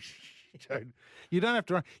 You don't. You don't have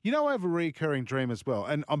to run. You know, I have a recurring dream as well,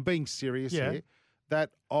 and I'm being serious here.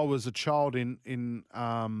 That I was a child in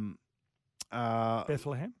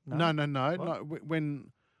Bethlehem. No.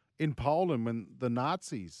 When in Poland, when the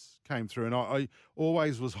Nazis came through, and I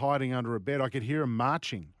always was hiding under a bed. I could hear them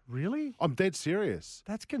marching. Really? I'm dead serious.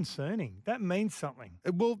 That's concerning. That means something.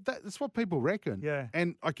 Well, that's what people reckon. Yeah.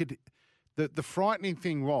 And I could. The frightening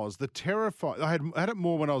thing was the terrifying. I had it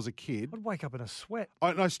more when I was a kid. I'd wake up in a sweat.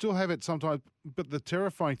 And I still have it sometimes. But the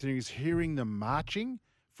terrifying thing is hearing them marching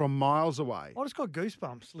from miles away. I just got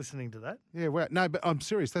goosebumps listening to that. Yeah, wow. No, but I'm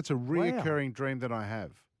serious. That's a reoccurring dream that I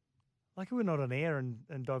have. Like we're not on air and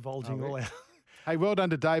divulging all our... Hey, well done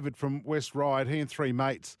to David from West Ryde. He and three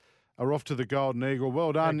mates are off to the Golden Eagle.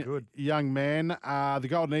 Well done, young man. The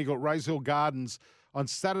Golden Eagle at Racehill Gardens on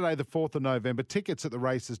Saturday, the 4th of November. Tickets at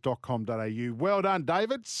theraces.com.au. Well done,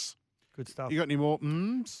 Davids. Good stuff. You got any more?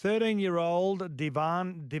 13-year-old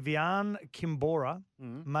Divian Kimbora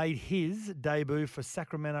made his debut for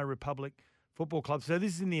Sacramento Republic Football Club. So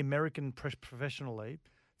this is in the American Professional League.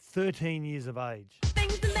 13 years of age.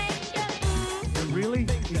 Really?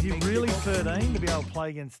 Is he really 13 to be able to play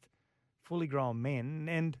against fully grown men?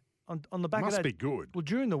 And on the back of that... Must be good. Well,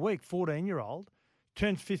 during the week, 14-year-old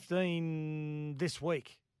turns 15 this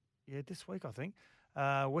week. Yeah, this week, I think.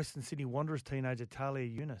 Western Sydney Wanderers teenager Talia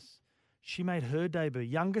Yunus. She made her debut.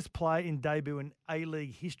 Youngest player in debut in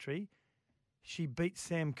A-League history. She beat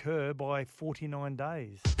Sam Kerr by 49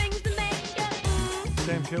 days.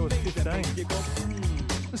 Sam Kerr was 15.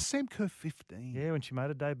 Was Sam Kerr 15? Yeah, when she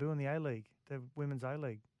made a debut in the A-League, the Women's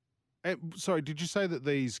A-League. Sorry, did you say that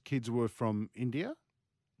these kids were from India?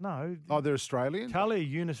 No. Oh, they're Australian? Talia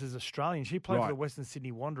Yunus is Australian. She played for the Western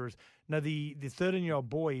Sydney Wanderers. No, the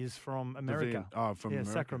 13-year-old boy is from America. From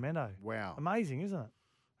America. Sacramento. Wow. Amazing, isn't it?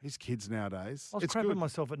 These kids nowadays. I was crapping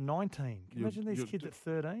myself at 19. Can you imagine these kids at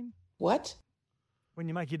 13? What? When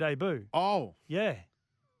you make your debut. Oh. Yeah.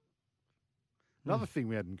 Another thing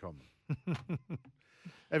we had in common.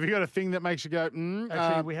 Have you got a thing that makes you go,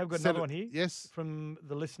 Actually, we have got another one here. Yes. From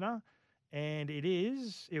the listener. And it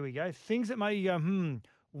is, here we go, things that make you go,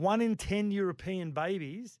 1 in 10 European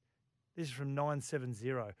babies, this is from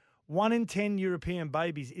 970, 1 in 10 European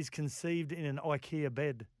babies is conceived in an IKEA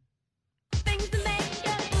bed.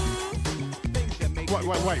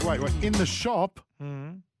 Wait. In the shop?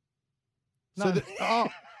 No.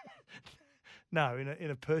 No, in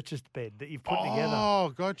a purchased bed that you've put together.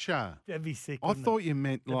 Oh, gotcha. That'd be sick. I thought you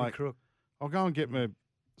meant That'd be crook. I'll go and get my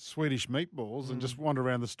Swedish meatballs and just wander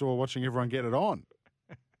around the store watching everyone get it on.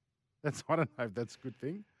 I don't know if that's a good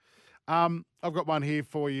thing. I've got one here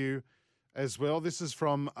for you as well. This is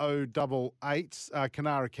from 088,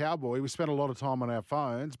 Canara Cowboy. We spend a lot of time on our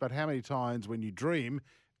phones, but how many times when you dream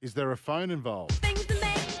is there a phone involved?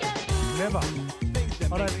 Never.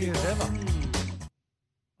 I don't think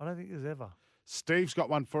there's ever. Steve's got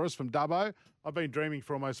one for us from Dubbo. I've been dreaming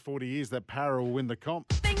for almost 40 years that Para will win the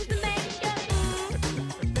comp.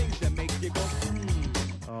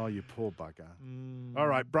 Oh, you poor bugger. All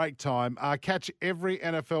right, break time. Catch every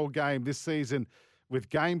NFL game this season with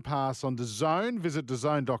Game Pass on DAZN. Visit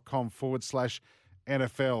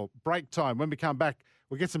DAZN.com/NFL. Break time. When we come back,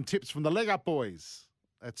 we'll get some tips from the Leg Up Boys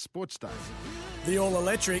at Sportsday. The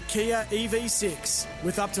all-electric Kia EV6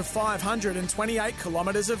 with up to 528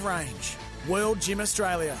 kilometres of range. World Gym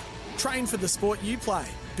Australia. Train for the sport you play,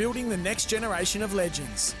 building the next generation of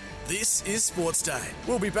legends. This is Sportsday.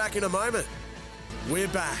 We'll be back in a moment. We're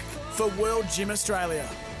back for World Gym Australia.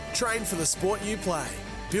 Train for the sport you play,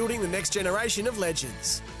 building the next generation of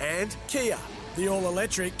legends. And Kia. The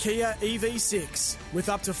all-electric Kia EV6 with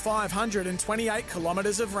up to 528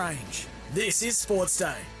 kilometres of range. This is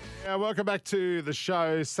Sportsday. Welcome back to the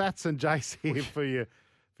show. Sats and Jace here for your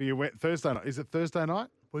Thursday night. Is it Thursday night?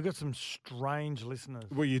 We've got some strange listeners.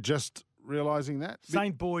 Were you just realising that?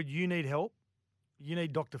 St. Boyd, you need help. You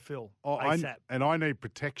need Dr. Phil. ASAP. I need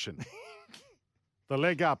protection. The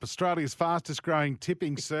Leg Up, Australia's fastest growing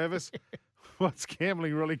tipping service. What's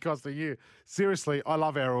gambling really costing you? Seriously, I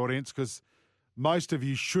love our audience because most of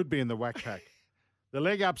you should be in the whack pack. The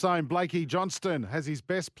Leg Up's own Blakey Johnston has his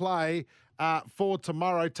best play for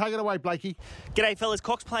tomorrow. Take it away, Blakey. G'day, fellas.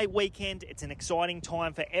 Cox Play weekend. It's an exciting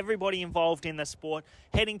time for everybody involved in the sport.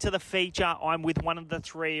 Heading to the feature, I'm with one of the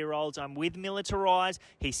 3-year-olds. I'm with Militarize.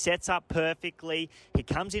 He sets up perfectly. He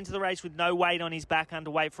comes into the race with no weight on his back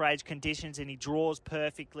under weight for age conditions, and he draws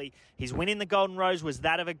perfectly. His win in the Golden Rose was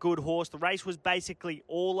that of a good horse. The race was basically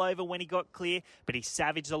all over when he got clear, but he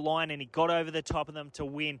savaged the line and he got over the top of them to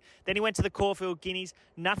win. Then he went to the Caulfield Guineas.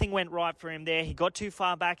 Nothing went right for him there. He got too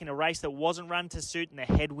far back in a race that wasn't run to suit, and the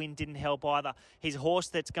headwind didn't help either. He's a horse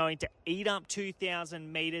that's going to eat up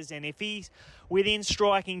 2,000 metres, and if he's within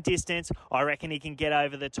striking distance, I reckon he can get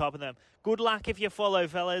over the top of them. Good luck if you follow,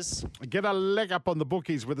 fellas. Get a leg up on the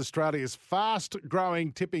bookies with Australia's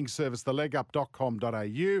fast-growing tipping service,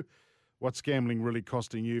 thelegup.com.au. What's gambling really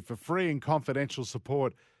costing you? For free and confidential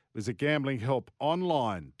support, visit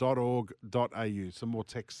gamblinghelponline.org.au. Some more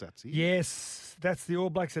text stats here. Yes, that's the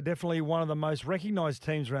All Blacks are definitely one of the most recognised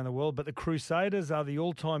teams around the world, but the Crusaders are the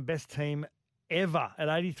all-time best team ever at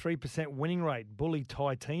 83% winning rate. Bully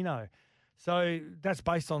Titino. So that's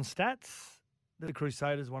based on stats. The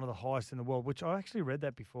Crusaders one of the highest in the world, which I actually read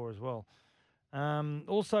that before as well.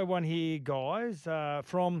 Also one here, guys,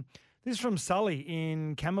 this is from Sully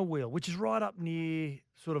in Camberwell, which is right up near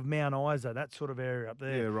sort of Mount Isa, that sort of area up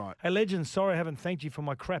there. Yeah, right. Hey, legend, sorry I haven't thanked you for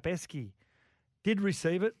my crap esky. Did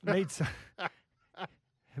receive it. Needs.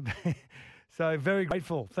 So very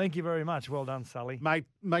grateful. Thank you very much. Well done, Sully. Mate,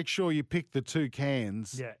 make sure you pick the 2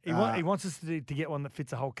 cans. Yeah, he wants us to get one that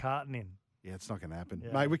fits a whole carton in. Yeah, it's not going to happen.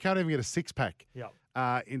 Yeah. Mate, we can't even get a 6-pack Yep.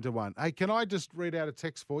 into one. Hey, can I just read out a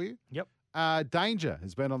text for you? Yep. Danger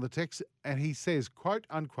has been on the text, and he says, quote,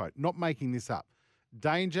 unquote, not making this up,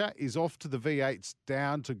 Danger is off to the V8s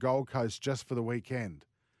down to Gold Coast just for the weekend.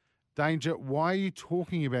 Danger, why are you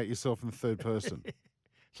talking about yourself in the third person?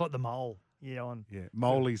 It's like the mole. Yeah,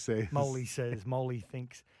 Moley says. Moley says. Moley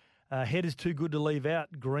thinks. Head is too good to leave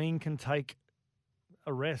out. Green can take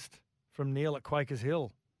a rest from Neil at Quakers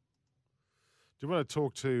Hill. Do you want to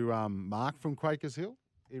talk to Mark from Quakers Hill?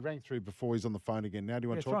 He rang through before. He's on the phone again now. Do you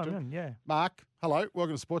want to talk to him? Yeah. Mark, hello.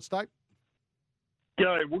 Welcome to Sports Day.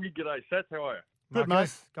 G'day, Woogie. G'day, Sats. How are you? Good,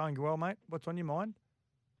 Marcus, mate. Going well, mate. What's on your mind?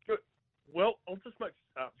 Good. Well, I'll just make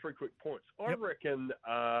 3 quick points. I reckon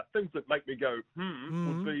things that make me go,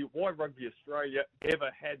 would be why Rugby Australia ever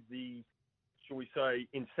had the, shall we say,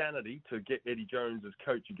 insanity to get Eddie Jones as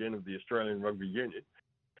coach again of the Australian Rugby Union.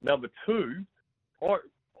 Number 2, I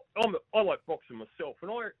like boxing myself,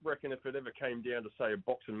 and I reckon if it ever came down to, say, a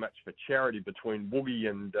boxing match for charity between Woogie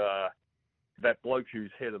and that bloke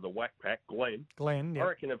who's head of the whack pack, Glenn. Yeah. I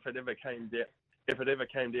reckon if it ever came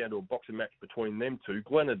down to a boxing match between them two,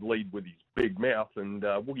 Glenn would lead with his big mouth, and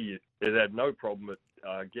Woogie had no problem at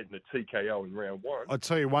getting a TKO in round 1. I'll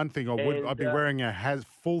tell you one thing. I'd be wearing a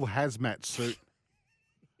full hazmat suit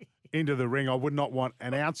into the ring. I would not want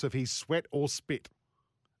an ounce of his sweat or spit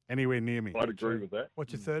anywhere near me. I'd agree with that.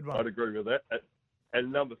 What's your third one? I'd agree with that.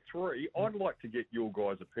 And number 3, I'd like to get your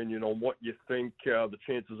guys' opinion on what you think the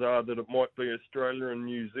chances are that it might be Australia and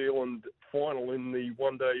New Zealand final in the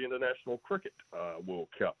one-day international cricket World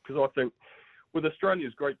Cup. Because I think with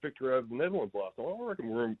Australia's great victory over the Netherlands last night, I reckon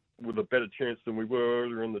we're in with a better chance than we were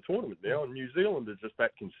earlier in the tournament now. And New Zealand is just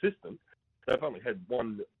that consistent. They've only had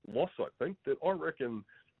one loss, I think, that I reckon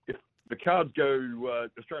if the cards go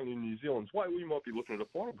Australia and New Zealand's way, we might be looking at a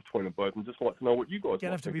final between them both, and just like to know what you guys You're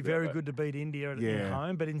going to have to be very good to beat India at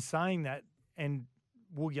home. But in saying that, and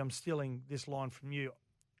Woogie, I'm stealing this line from you,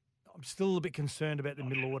 I'm still a little bit concerned about the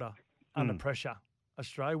middle order under pressure,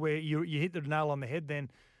 Australia, where you hit the nail on the head then.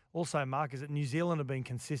 Also, Mark, is that New Zealand have been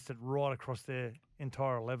consistent right across their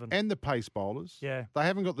entire 11. And the pace bowlers. Yeah. They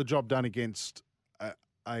haven't got the job done against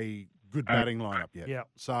a good batting lineup yet. Yeah.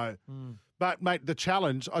 So, but, mate, the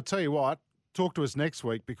challenge, I'll tell you what, talk to us next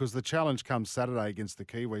week because the challenge comes Saturday against the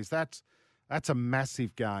Kiwis. That's a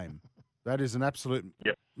massive game. That is an absolute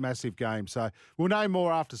massive game. So we'll know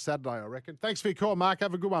more after Saturday, I reckon. Thanks for your call, Mark.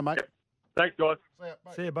 Have a good one, mate. Yep. Thanks, guys.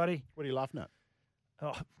 See you, buddy. What are you laughing at?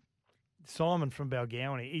 Oh, Simon from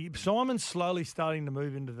Balgowan. Simon's slowly starting to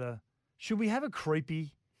move into the, should we have a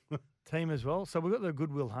creepy team as well? So we've got the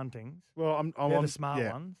Goodwill Huntings. Well, I'm the smart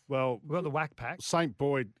ones. Well, we've got the Whack Pack. St.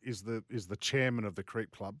 Boyd is the chairman of the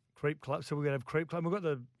Creep Club. Creep Club. So we're gonna have Creep Club. We've got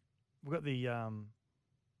the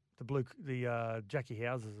blue Jackie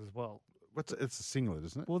Houses as well. It's a singlet,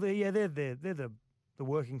 isn't it? Well, they're the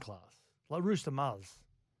working class, like Rooster Muzz,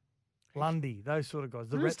 Lundy, those sort of guys.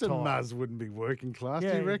 The Rooster Reptile. Muzz wouldn't be working class, do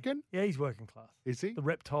you reckon? Yeah, he's working class. Is he? The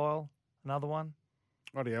Reptile, another one.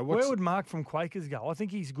 Rightio, Where would Mark from Quakers go? I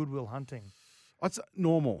think he's Goodwill Hunting. It's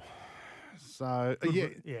normal. So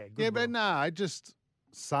Goodwill. but no,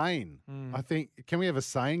 Sane. I think, can we have a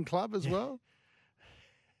sane club as well?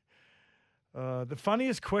 The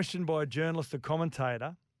funniest question by a journalist or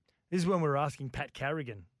commentator, this is when we were asking Pat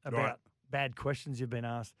Carrigan about bad questions you've been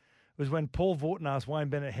asked, was when Paul Vaughton asked Wayne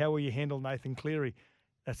Bennett, how will you handle Nathan Cleary?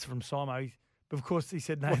 That's from Simo. But of course, he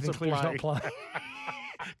said Nathan Cleary's not playing.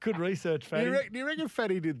 Good research, Fatty. Do you reckon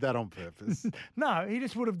Fatty did that on purpose? No, he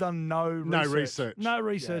just would have done no research. No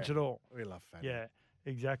research at all. We love Fatty. Yeah,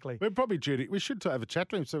 exactly. We're probably due we should have a chat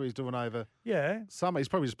to him, see what he's doing over summer. He's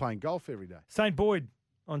probably just playing golf every day. St. Boyd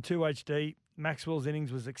on 2HD. Maxwell's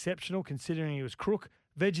innings was exceptional considering he was crook.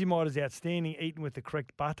 Vegemite is outstanding, eaten with the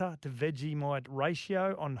correct butter to Vegemite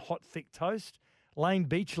ratio on hot, thick toast. Lane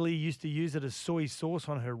Beachley used to use it as soy sauce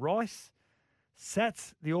on her rice.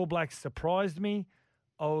 Sats, the All Blacks surprised me.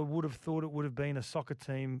 I would have thought it would have been a soccer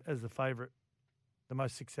team as the favourite, the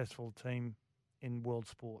most successful team in world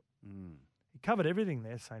sport. He covered everything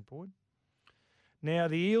there, St. Boyd. Now,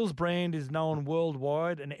 the Eels brand is known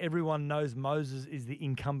worldwide, and everyone knows Moses is the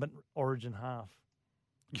incumbent Origin half.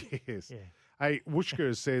 Yes. Yeah. Hey,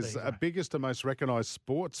 Wooshka says biggest and most recognised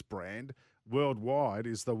sports brand worldwide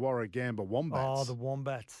is the Warragamba Wombats. Oh, the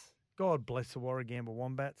Wombats. God bless the Warragamba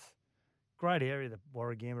Wombats. Great area, the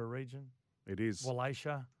Warragamba region. It is.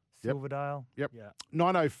 Wallachia, Silverdale. Yep. Yeah.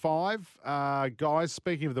 9:05. Guys,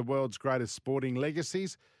 speaking of the world's greatest sporting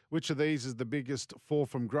legacies, which of these is the biggest fall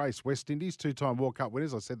from grace? West Indies, two-time World Cup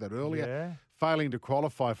winners. I said that earlier. Failing to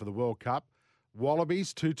qualify for the World Cup.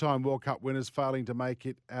 Wallabies, two-time World Cup winners, failing to make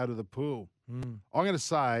it out of the pool. I'm going to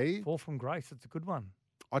say... Fall from grace. It's a good one.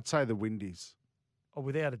 I'd say the Windies. Oh,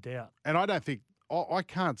 without a doubt. And I don't think... I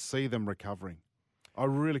can't see them recovering. I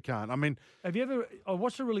really can't. I mean... Have you ever... I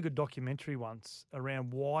watched a really good documentary once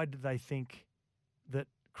around why do they think that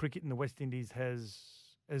cricket in the West Indies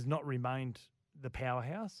has not remained the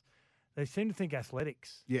powerhouse. They seem to think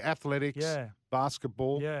athletics. Yeah, athletics,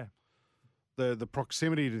 basketball. Yeah. The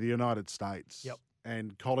proximity to the United States. Yep.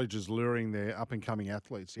 And colleges luring their up-and-coming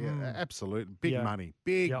athletes. Yeah, absolutely. Big money.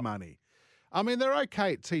 Big money. I mean, they're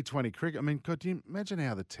okay at T20 cricket. I mean, God, do you imagine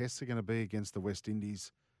how the tests are going to be against the West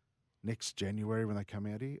Indies next January when they come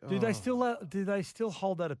out here? Do they still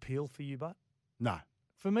hold that appeal for you, Butt? No.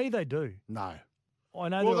 For me, they do. No. I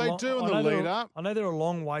know. Well, they do in the lead up. I know they're a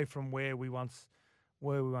long way from where we once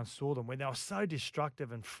saw them, when they were so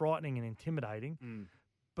destructive and frightening and intimidating.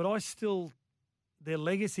 But their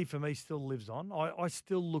legacy for me still lives on. I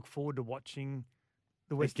still look forward to watching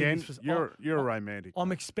the West Indies. You're a romantic.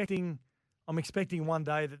 I'm expecting one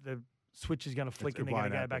day that the switch is going to flick and they're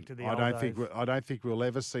going to go back to the old days. I don't think we'll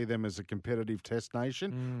ever see them as a competitive Test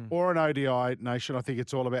nation or an ODI nation. I think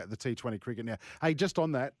it's all about the T20 cricket now. Hey, just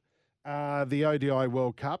on that, the ODI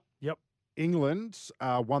World Cup. Yep. England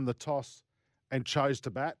won the toss and chose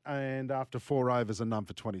to bat, and after 4 overs, a none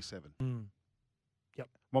for 27. Yep.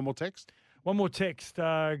 One more text.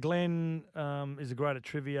 Glenn is great at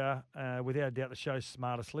trivia. Without a doubt, the show's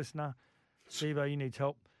smartest listener. Steve-O, you need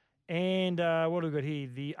help. And what have we got here?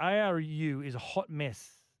 The ARU is a hot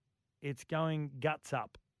mess. It's going guts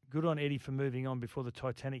up. Good on Eddie for moving on before the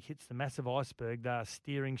Titanic hits the massive iceberg they are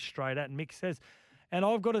steering straight at. Mick says, and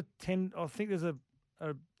I've got I think there's a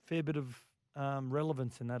fair bit of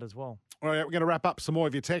relevance in that as well. All right, we're going to wrap up some more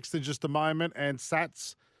of your text in just a moment, and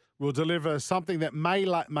Sats will deliver something that may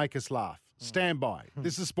make us laugh. Stand by.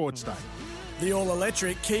 This is Sports Day. The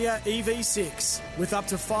all-electric Kia EV6 with up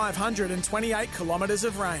to 528 kilometres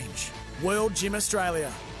of range. World Gym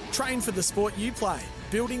Australia. Train for the sport you play,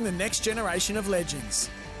 building the next generation of legends.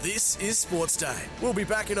 This is Sports Day. We'll be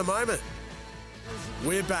back in a moment.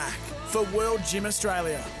 We're back for World Gym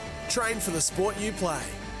Australia. Train for the sport you play,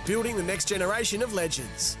 building the next generation of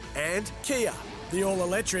legends. And Kia. The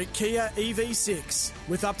all-electric Kia EV6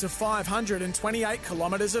 with up to 528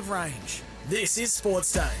 kilometres of range. This is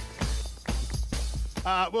Sports Day.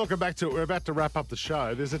 Welcome back to it. We're about to wrap up the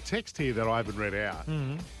show. There's a text here that I haven't read out.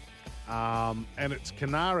 And it's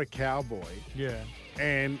Kanara Cowboy. Yeah.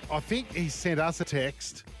 And I think he sent us a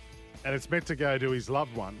text, and it's meant to go to his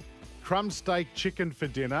loved one. Crumb steak chicken for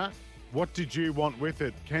dinner. What did you want with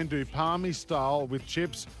it? Can do palmy style with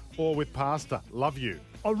chips or with pasta. Love you.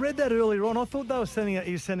 I read that earlier on. I thought he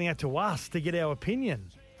was sending it to us to get our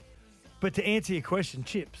opinion. But to answer your question,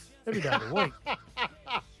 chips every day of the week.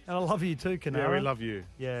 And I love you too, Kanara. Yeah, we love you.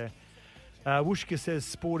 Yeah. Wooshka says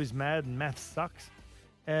sport is mad and maths sucks.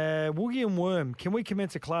 Woogie and Worm, can we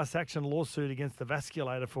commence a class action lawsuit against the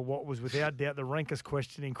Vasculator for what was without doubt the rankest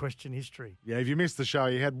question in question history? Yeah, if you missed the show,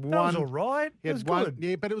 you had one. That was all right. It was good.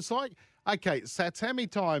 Yeah, but it was like, okay, Sats, how many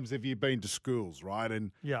times have you been to schools, right?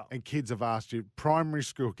 And kids have asked you, primary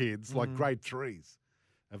school kids, like grade 3s,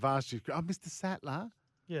 have asked you, oh, Mr. Sattler,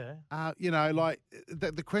 Yeah.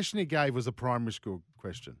 The question he gave was a primary school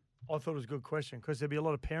question. I thought it was a good question because there'd be a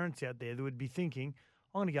lot of parents out there that would be thinking,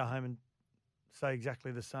 I'm going to go home and say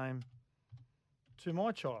exactly the same to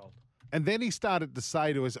my child. And then he started to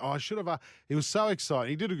say to us, I should have. He was so excited.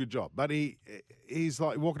 He did a good job, but he's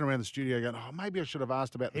like walking around the studio going, maybe I should have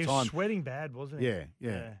asked about the time. He was sweating bad, wasn't he?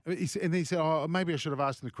 Yeah. And he said, maybe I should have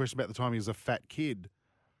asked him the question about the time he was a fat kid.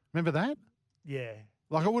 Remember that? Yeah.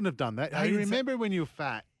 Like, I wouldn't have done that. No, Hey, remember when you were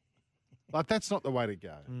fat? Like, that's not the way to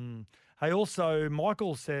go. Hey, also,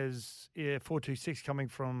 Michael says, 426 coming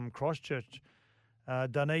from Christchurch,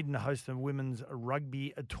 Dunedin hosts a women's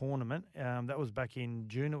rugby tournament. That was back in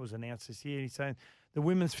June. It was announced this year. He's saying the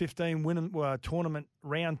women's 15 tournament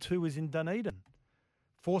round 2 is in Dunedin.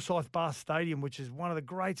 Forsyth Bar Stadium, which is one of the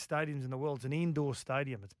great stadiums in the world. It's an indoor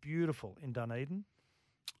stadium. It's beautiful in Dunedin.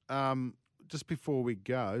 Just before we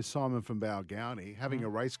go, Simon from Balgownie, having a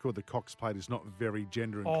race called the Cox Plate is not very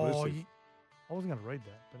gender inclusive. I wasn't going to read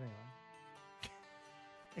that, but anyway.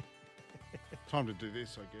 Time to do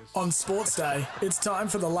this, I guess. On Sportsday, it's time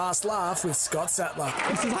for the last laugh with Scott Sattler.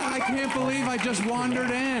 He says, I can't believe I just wandered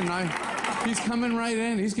in. He's coming right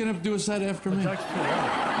in. He's going to do a set after me. Joke's too long.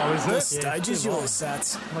 Oh, is it? The stage is yours,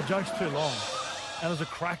 Sats. My joke's too long. And it was a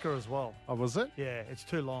cracker as well. Oh, was it? Yeah, it's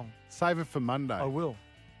too long. Save it for Monday. I will.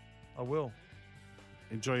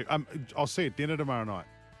 Enjoy. I'll see you at dinner tomorrow night.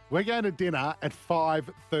 We're going to dinner at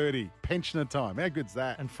 5:30, pensioner time. How good's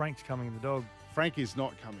that? And Frank's coming, the dog. Frank is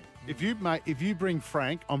not coming. If you bring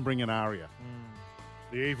Frank, I'm bringing Aria,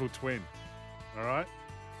 the evil twin. All right.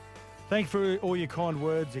 Thanks for all your kind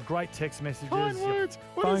words, your great text messages, Kind words.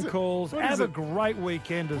 What phone is it? calls. What Have is a it? great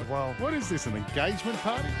weekend as well. What is this, an engagement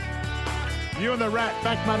party? You and the Rat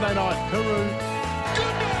back Monday night. Hooroo.